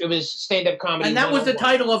intro, it was stand-up comedy. And that was the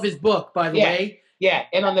title of his book, by the way. Yeah,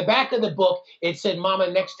 and on the back of the book, it said, Mama,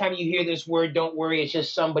 next time you hear this word, don't worry, it's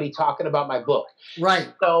just somebody talking about my book. Right.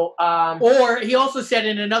 So, or he also said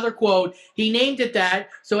in another quote, he named it that,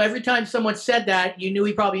 so every time someone said that, you knew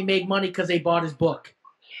he probably made money because they bought his book.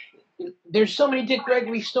 There's so many Dick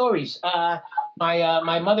Gregory stories.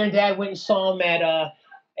 My mother and dad went and saw him at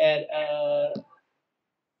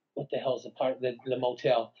what the hell's the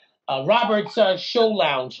motel? Robert's Show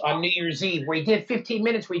Lounge on New Year's Eve, where he did 15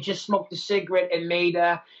 minutes where he just smoked a cigarette and made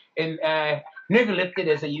nigger lifted,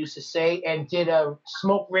 as they used to say, and did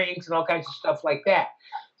smoke rings and all kinds of stuff like that.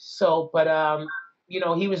 So, but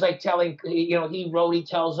he was like telling, he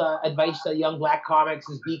tells advice to young black comics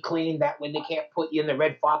is be clean, that way they can't put you in the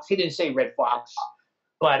Red Fox. He didn't say Red Fox,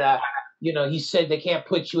 but he said they can't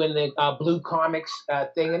put you in the blue comics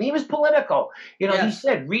thing. And he was political. He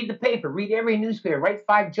said, read the paper, read every newspaper, write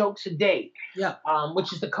 5 jokes a day. Yeah.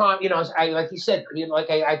 Which is like he said,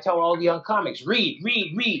 I tell all the young comics, read.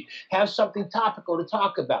 Have something topical to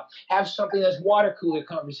talk about. Have something that's water cooler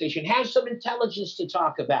conversation. Have some intelligence to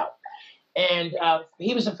talk about. And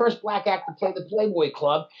he was the first black act to play the Playboy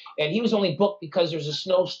Club. And he was only booked because there was a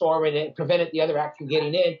snowstorm and it prevented the other act from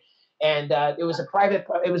getting in. And it was a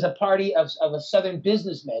party of a Southern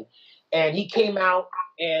businessman. And he came out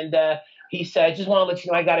and he said, I just want to let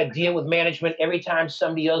you know I got a deal with management. Every time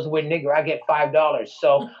somebody yells the word nigger, I get $5.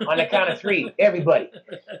 So on the count of 3, everybody.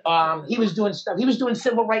 He was doing stuff. He was doing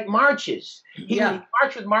civil rights marches. He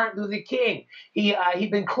marched with Martin Luther King. He'd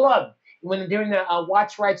been clubbed. During the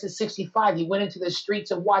Watts riots of 65, he went into the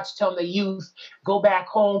streets of Watts telling the youth, go back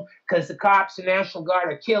home because the cops and National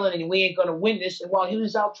Guard are killing and we ain't going to win this. And while he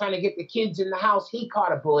was out trying to get the kids in the house, he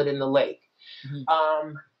caught a bullet in the leg.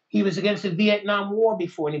 Mm-hmm. He was against the Vietnam War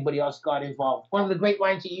before anybody else got involved. One of the great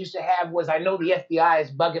lines he used to have was, I know the FBI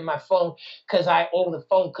is bugging my phone because I owe the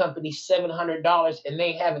phone company $700 and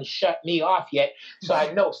they haven't shut me off yet. So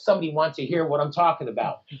I know somebody wants to hear what I'm talking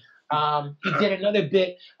about. He did another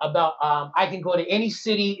bit about I can go to any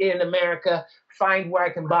city in America, find where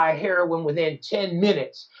I can buy heroin within 10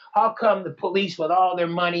 minutes. How come the police, with all their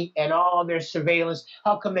money and all their surveillance,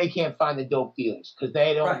 how come they can't find the dope dealers? Because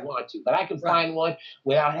they don't want to. But I can find one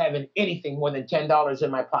without having anything more than $10 in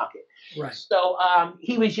my pocket. Right. So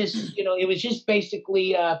he was just, it was just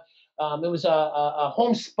basically... it was a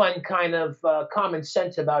homespun kind of common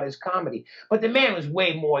sense about his comedy. But the man was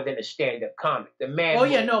way more than a stand-up comic. The man... Oh,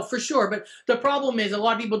 yeah, no, for sure. But the problem is a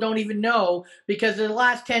lot of people don't even know because in the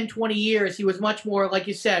last 10, 20 years, he was much more, like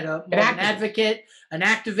you said, an advocate, an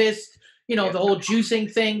activist. The whole juicing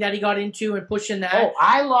thing that he got into and pushing that. Oh,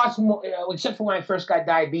 I lost more, except for when I first got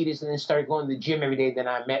diabetes and then started going to the gym every day. Then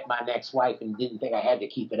I met my next wife and didn't think I had to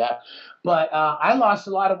keep it up. But I lost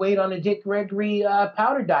a lot of weight on the Dick Gregory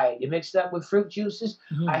powder diet. You mix it up with fruit juices.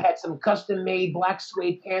 Mm-hmm. I had some custom-made black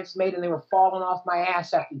suede pants made, and they were falling off my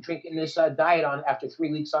ass after drinking this diet after 3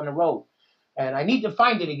 weeks on the road. And I need to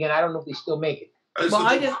find it again. I don't know if they still make it. Well,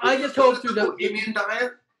 I just hope through the Bohemian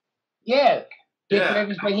diet. Yeah. Dick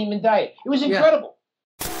Gregory's Bohemian diet. It was incredible.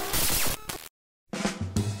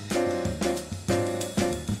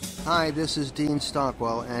 Hi, this is Dean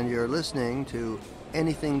Stockwell, and you're listening to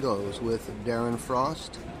Anything Goes with Darren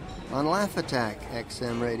Frost on Laugh Attack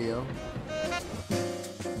XM Radio.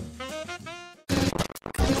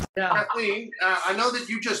 Kathleen, I know that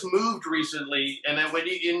you just moved recently, and then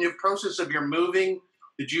in your process of your moving,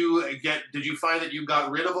 did you find that you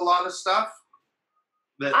got rid of a lot of stuff?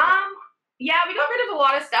 Yeah, we got rid of a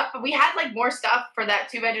lot of stuff, but we had like more stuff for that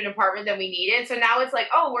 2-bedroom apartment than we needed. So now it's like,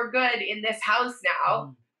 oh, we're good in this house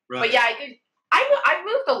now. Right. But yeah, I've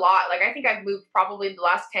moved a lot. Like I think I've moved probably in the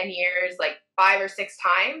last 10 years, like 5 or 6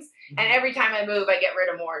 times. Mm-hmm. And every time I move, I get rid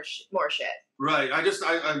of more shit. Right. I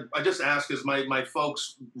just asked because my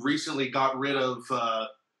folks recently got rid of.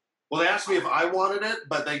 They asked me if I wanted it,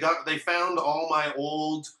 but they found all my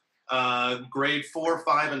old grade 4,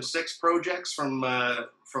 5, and 6 projects from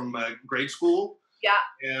grade school. Yeah.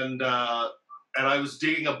 And I was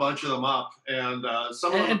digging a bunch of them up, and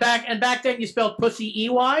some of them. And back then you spelled pussy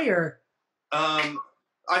EY or. I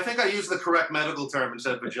I think I used the correct medical term and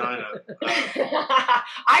said vagina.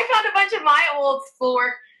 I found a bunch of my old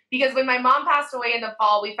schoolwork because when my mom passed away in the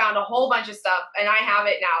fall, we found a whole bunch of stuff, and I have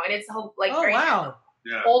it now, and it's like wow.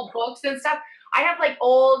 Old books and stuff. I have like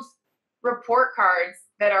old report cards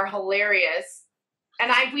that are hilarious,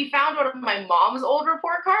 and we found one of my mom's old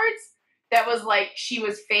report cards that was like she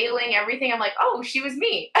was failing everything. I'm like, oh, she was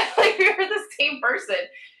me. Like we were the same person,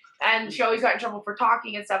 and she always got in trouble for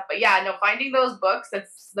talking and stuff. But yeah, no, finding those books,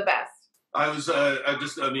 that's the best. I was,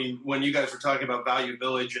 when you guys were talking about Value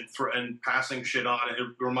Village and passing shit on, it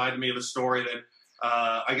reminded me of a story that,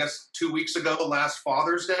 I guess 2 weeks ago, last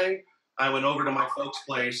Father's Day, I went over to my folks'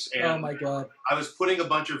 place and oh my God. I was putting a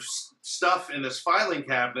bunch of stuff in this filing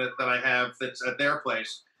cabinet that I have that's at their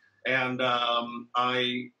place. And,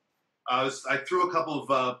 I threw a couple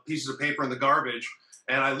of pieces of paper in the garbage,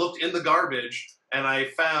 and I looked in the garbage and I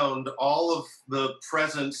found all of the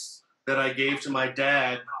presents that I gave to my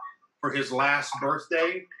dad for his last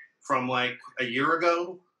birthday from like a year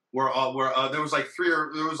ago, where there was like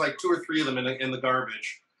 2 or 3 of them in the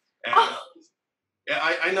garbage. And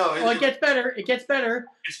I know. Well, it gets better. It gets better.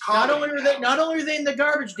 It's not only are they in the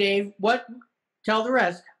garbage, Dave. What? Tell the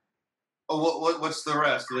rest. Oh, what's the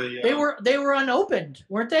rest? They were unopened,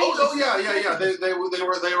 weren't they? Oh yeah.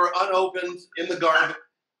 They were unopened in the garbage.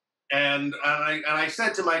 And I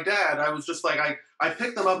said to my dad, I was just like, I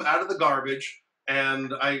picked them up out of the garbage.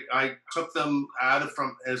 And I took them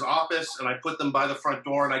from his office and I put them by the front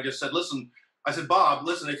door, and I just said, I said, Bob,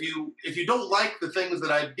 listen, if you don't like the things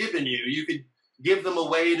that I've given you, you could give them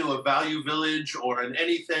away to a Value Village or an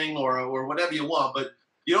anything or whatever you want, but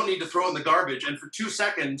you don't need to throw in the garbage. And for 2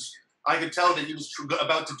 seconds, I could tell that he was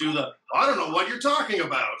about to do I don't know what you're talking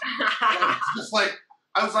about. Just like,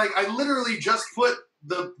 I literally just put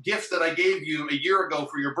the gift that I gave you a year ago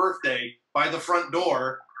for your birthday by the front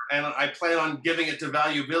door, and I plan on giving it to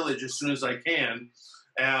Value Village as soon as I can.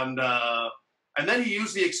 And then he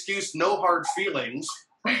used the excuse, no hard feelings.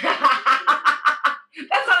 That's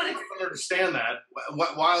not I don't understand that.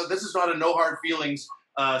 While this is not a no hard feelings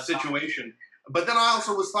situation. But then I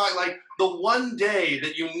also was thought, like, the one day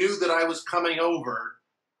that you knew that I was coming over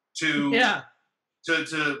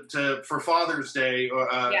for Father's Day,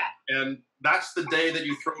 and that's the day that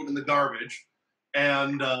you throw it in the garbage.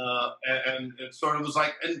 And it sort of was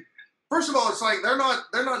like, and first of all, it's like they're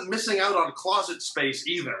not missing out on closet space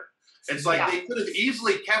either. It's like they could have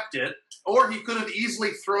easily kept it, or he could have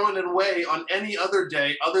easily thrown it away on any other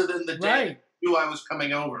day other than the day who I was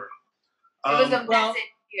coming over. It was a message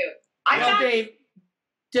to you. Dave,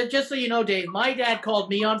 just so you know, Dave, my dad called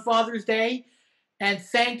me on Father's Day and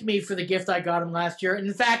thanked me for the gift I got him last year. And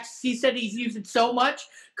in fact, he said he's used it so much,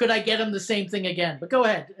 could I get him the same thing again? But go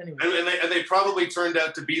ahead. Anyway. And they probably turned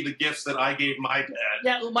out to be the gifts that I gave my dad.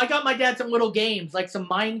 Yeah, I got my dad some little games, like some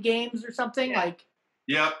mind games or something.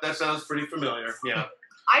 Yep, that sounds pretty familiar. Yeah.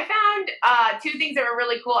 I found 2 things that were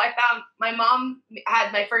really cool. I found my mom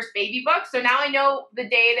had my first baby book, so now I know the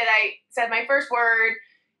day that I said my first word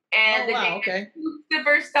and day I pooped the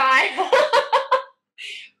first time.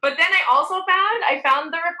 But then I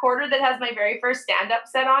found the recorder that has my very first stand-up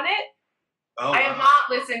set on it. Oh, I have not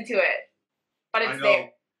listened to it, but it's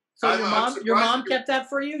there. So your mom kept that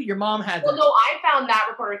for you? Your mom had that? Well, no, I found that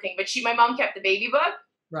recorder thing, but my mom kept the baby book.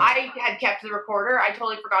 Right. I had kept the recorder. I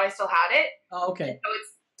totally forgot I still had it. Oh, okay.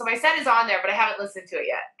 So my set is on there, but I haven't listened to it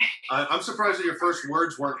yet. I'm surprised that your first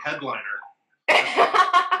words weren't headliner.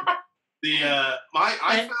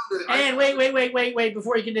 Wait,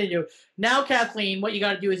 before you continue. Now, Kathleen, what you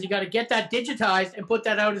got to do is you got to get that digitized and put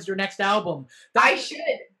that out as your next album. I should.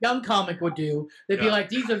 Young comic would do. They'd be like,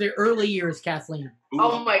 these are the early years, Kathleen.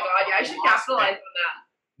 Oh my God, yeah, I should capitalize on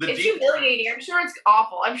that. It's humiliating. I'm sure it's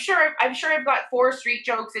awful. I'm sure I've got 4 street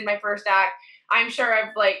jokes in my first act. I'm sure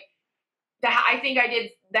I've I think I did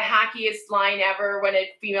the hackiest line ever when a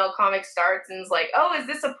female comic starts and is like, oh, is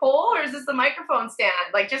this a pole or is this the microphone stand?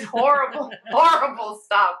 Like just horrible, horrible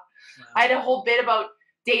stuff. Wow. I had a whole bit about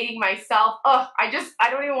dating myself. Oh, I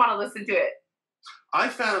don't even want to listen to it.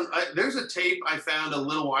 There's a tape I found a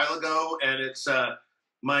little while ago, and it's it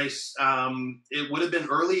would have been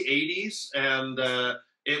early 80s, and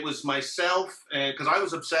it was myself, because I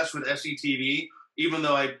was obsessed with SCTV, even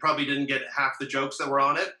though I probably didn't get half the jokes that were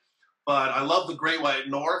on it. But I love the Great White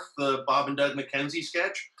North, the Bob and Doug McKenzie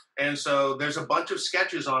sketch. And so there's a bunch of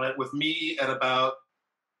sketches on it with me at about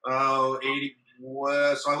 80.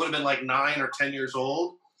 So I would have been like 9 or 10 years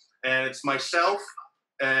old. And it's myself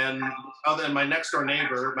and my next door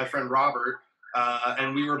neighbor, my friend Robert.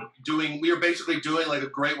 And we were basically doing like a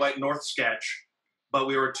Great White North sketch, but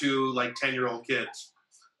we were 2 like 10-year-old kids.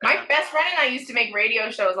 My best friend and I used to make radio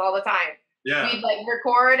shows all the time. Yeah. We'd like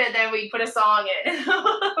record and then we'd put a song in.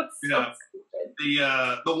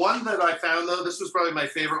 Yeah. The one that I found though, this was probably my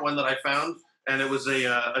favorite one that I found, and it was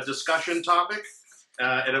a discussion topic,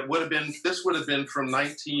 and this would have been from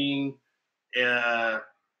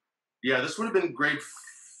this would have been grade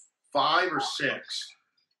 5 or 6,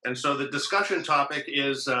 and so the discussion topic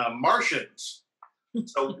is Martians.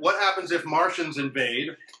 So what happens if Martians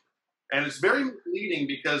invade? And it's very misleading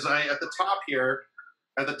because at the top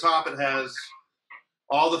it has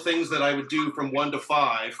all the things that I would do from 1 to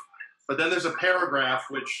 5, but then there's a paragraph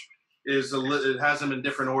which it has them in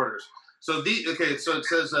different orders. So so it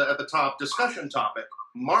says at the top, discussion topic,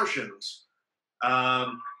 Martians.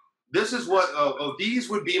 This is what these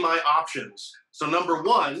would be my options. So number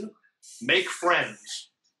 1, make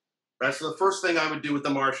friends. That's the first thing I would do with the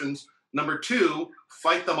Martians. Number 2,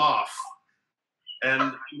 fight them off. And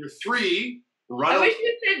number 3, run. I wish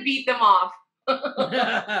you said beat them off.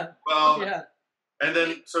 Well, yeah. And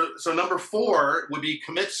then so number 4 would be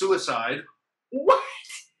commit suicide. What?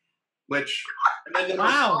 And then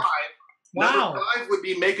number 5 would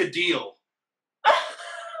be make a deal.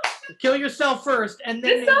 Kill yourself first, and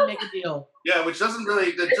then make a deal. Yeah, which doesn't really.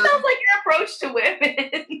 It sounds like your approach to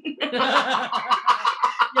women.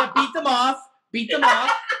 Yeah, beat them off,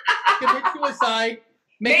 commit suicide,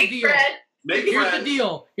 make a deal. Friend. Here's the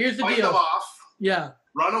deal. Fight them off. Yeah.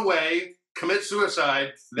 Run away, commit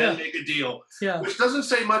suicide, then make a deal. Yeah. Which doesn't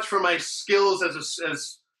say much for my skills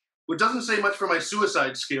which doesn't say much for my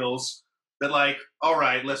suicide skills. That like, all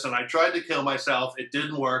right, listen, I tried to kill myself, it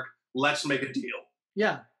didn't work. Let's make a deal.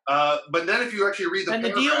 Yeah. But then if you actually read the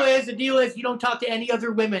paragraph, the deal is you don't talk to any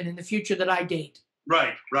other women in the future that I date.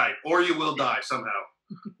 Right, or you will die somehow.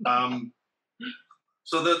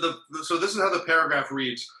 So this is how the paragraph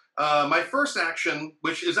reads. My first action,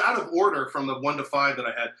 which is out of order from the 1 to 5 that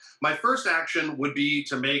I had, my first action would be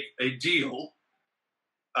to make a deal.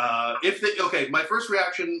 My first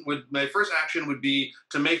action would be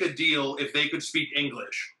to make a deal if they could speak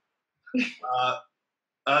English.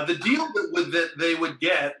 The deal that they would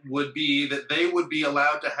get would be that they would be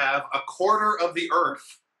allowed to have a quarter of the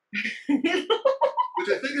Earth, which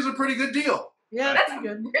I think is a pretty good deal. Yeah, that's a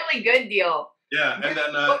really good deal. Yeah, and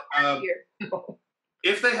then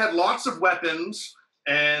if they had lots of weapons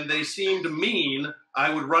and they seemed mean, I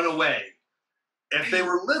would run away. If they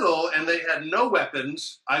were little and they had no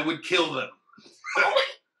weapons, I would kill them.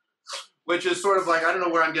 Which is sort of like, I don't know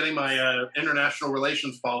where I'm getting my international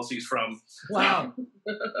relations policies from. Wow.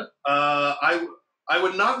 I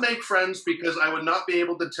would not make friends because I would not be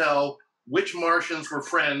able to tell which Martians were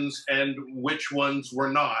friends and which ones were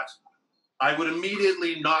not. I would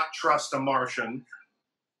immediately not trust a Martian.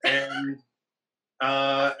 And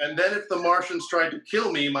then if the Martians tried to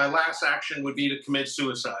kill me, my last action would be to commit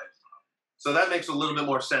suicide. So that makes a little bit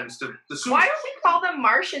more sense. Why don't we call them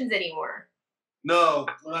Martians anymore? No.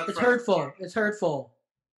 It's hurtful. It's hurtful.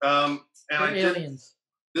 And aliens.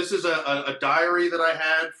 This is a diary that I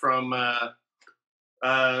had from,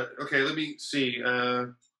 okay, let me see.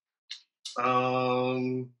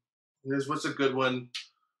 What's a good one?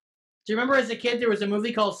 Do you remember as a kid there was a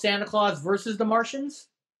movie called Santa Claus versus the Martians?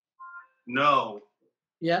 No.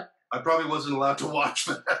 Yeah. I probably wasn't allowed to watch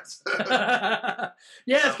that.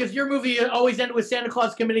 Yes, because your movie always ended with Santa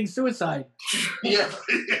Claus committing suicide. Yeah.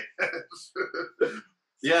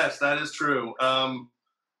 Yes, that is true. Okay,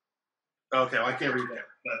 well, I can't read that.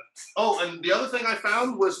 But, and the other thing I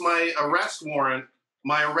found was my arrest warrant,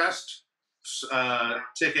 my arrest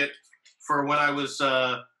ticket for when I was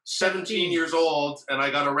 17 years old, and I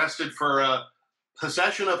got arrested for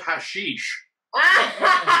possession of hashish.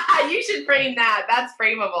 You should frame that. That's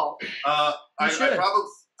frameable. I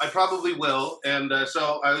probably will. And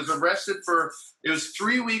so I was arrested it was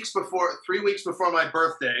 3 weeks before my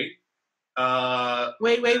birthday.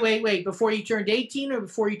 Wait. Before you turned 18 or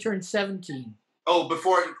before you turned 17?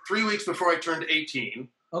 Oh, 3 weeks before I turned 18.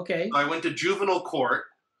 Okay. I went to juvenile court,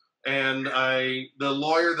 and the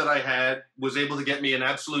lawyer that I had was able to get me an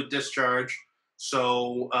absolute discharge.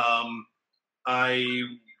 So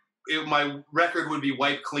my record would be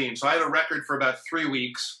wiped clean. So I had a record for about 3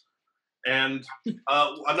 weeks. And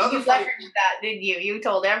another you leveraged that, didn't you? You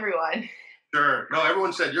told everyone. Sure. No,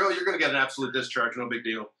 everyone said, you're going to get an absolute discharge. No big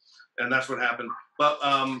deal. And that's what happened. But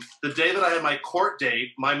the day that I had my court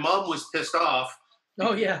date, my mom was pissed off.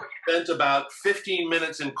 Oh, yeah. We spent about 15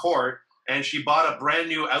 minutes in court, and she bought a brand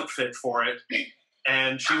new outfit for it.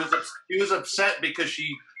 And she was upset because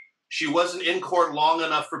she wasn't in court long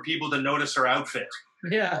enough for people to notice her outfit.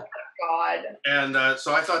 Yeah. God. And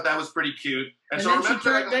so I thought that was pretty cute. And so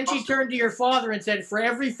then she turned to your father and said, for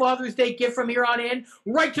every Father's Day gift from here on in,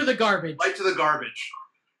 right to the garbage. Right to the garbage.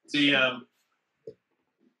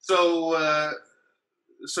 So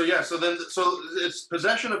it's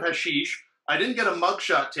possession of hashish. I didn't get a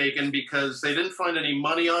mugshot taken because they didn't find any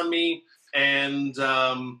money on me, and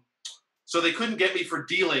so they couldn't get me for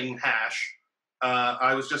dealing hash.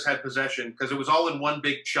 I just had possession because it was all in one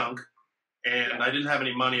big chunk, and I didn't have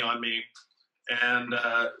any money on me. And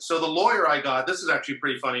so the lawyer I got, this is actually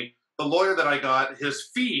pretty funny. The lawyer that I got, his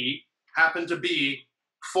fee happened to be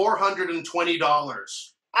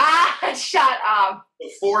 $420. Ah, shut up.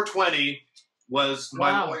 $420 was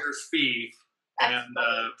my Wow. lawyer's fee, That's and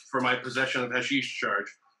funny. for my possession of hashish charge.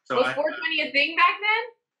 So Was 420 a thing back then?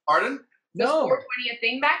 Pardon? Was No. 420 a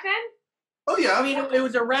thing back then? Oh yeah. I mean, it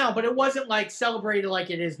was around, but it wasn't like celebrated like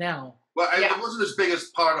it is now. Well, Yeah. it wasn't as big as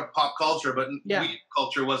part of pop culture, but Yeah. weed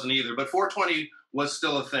culture wasn't either. But 420 was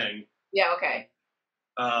still a thing. Yeah, okay.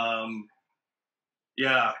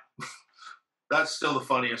 Yeah. That's still the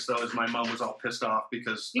funniest, though, is my mom was all pissed off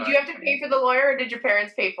because... Did you have to pay for the lawyer, or did your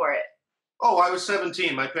parents pay for it? Oh, I was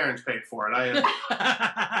 17. My parents paid for it.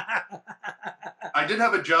 I did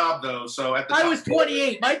have a job, though, so at the time... I was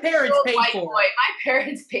 28. My parents Little paid white for boy. it. My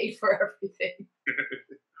parents paid for everything.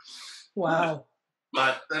 Wow.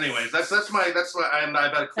 But anyways, that's my I've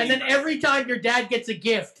had a clean... And then every time your dad gets a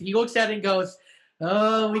gift, he looks at it and goes,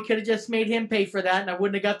 "Oh, we could have just made him pay for that, and I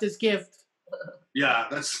wouldn't have got this gift." Yeah,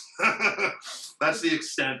 that's that's the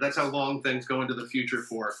extent. That's how long things go into the future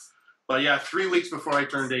for. But yeah, 3 weeks before I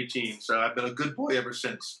turned 18, so I've been a good boy ever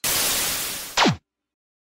since.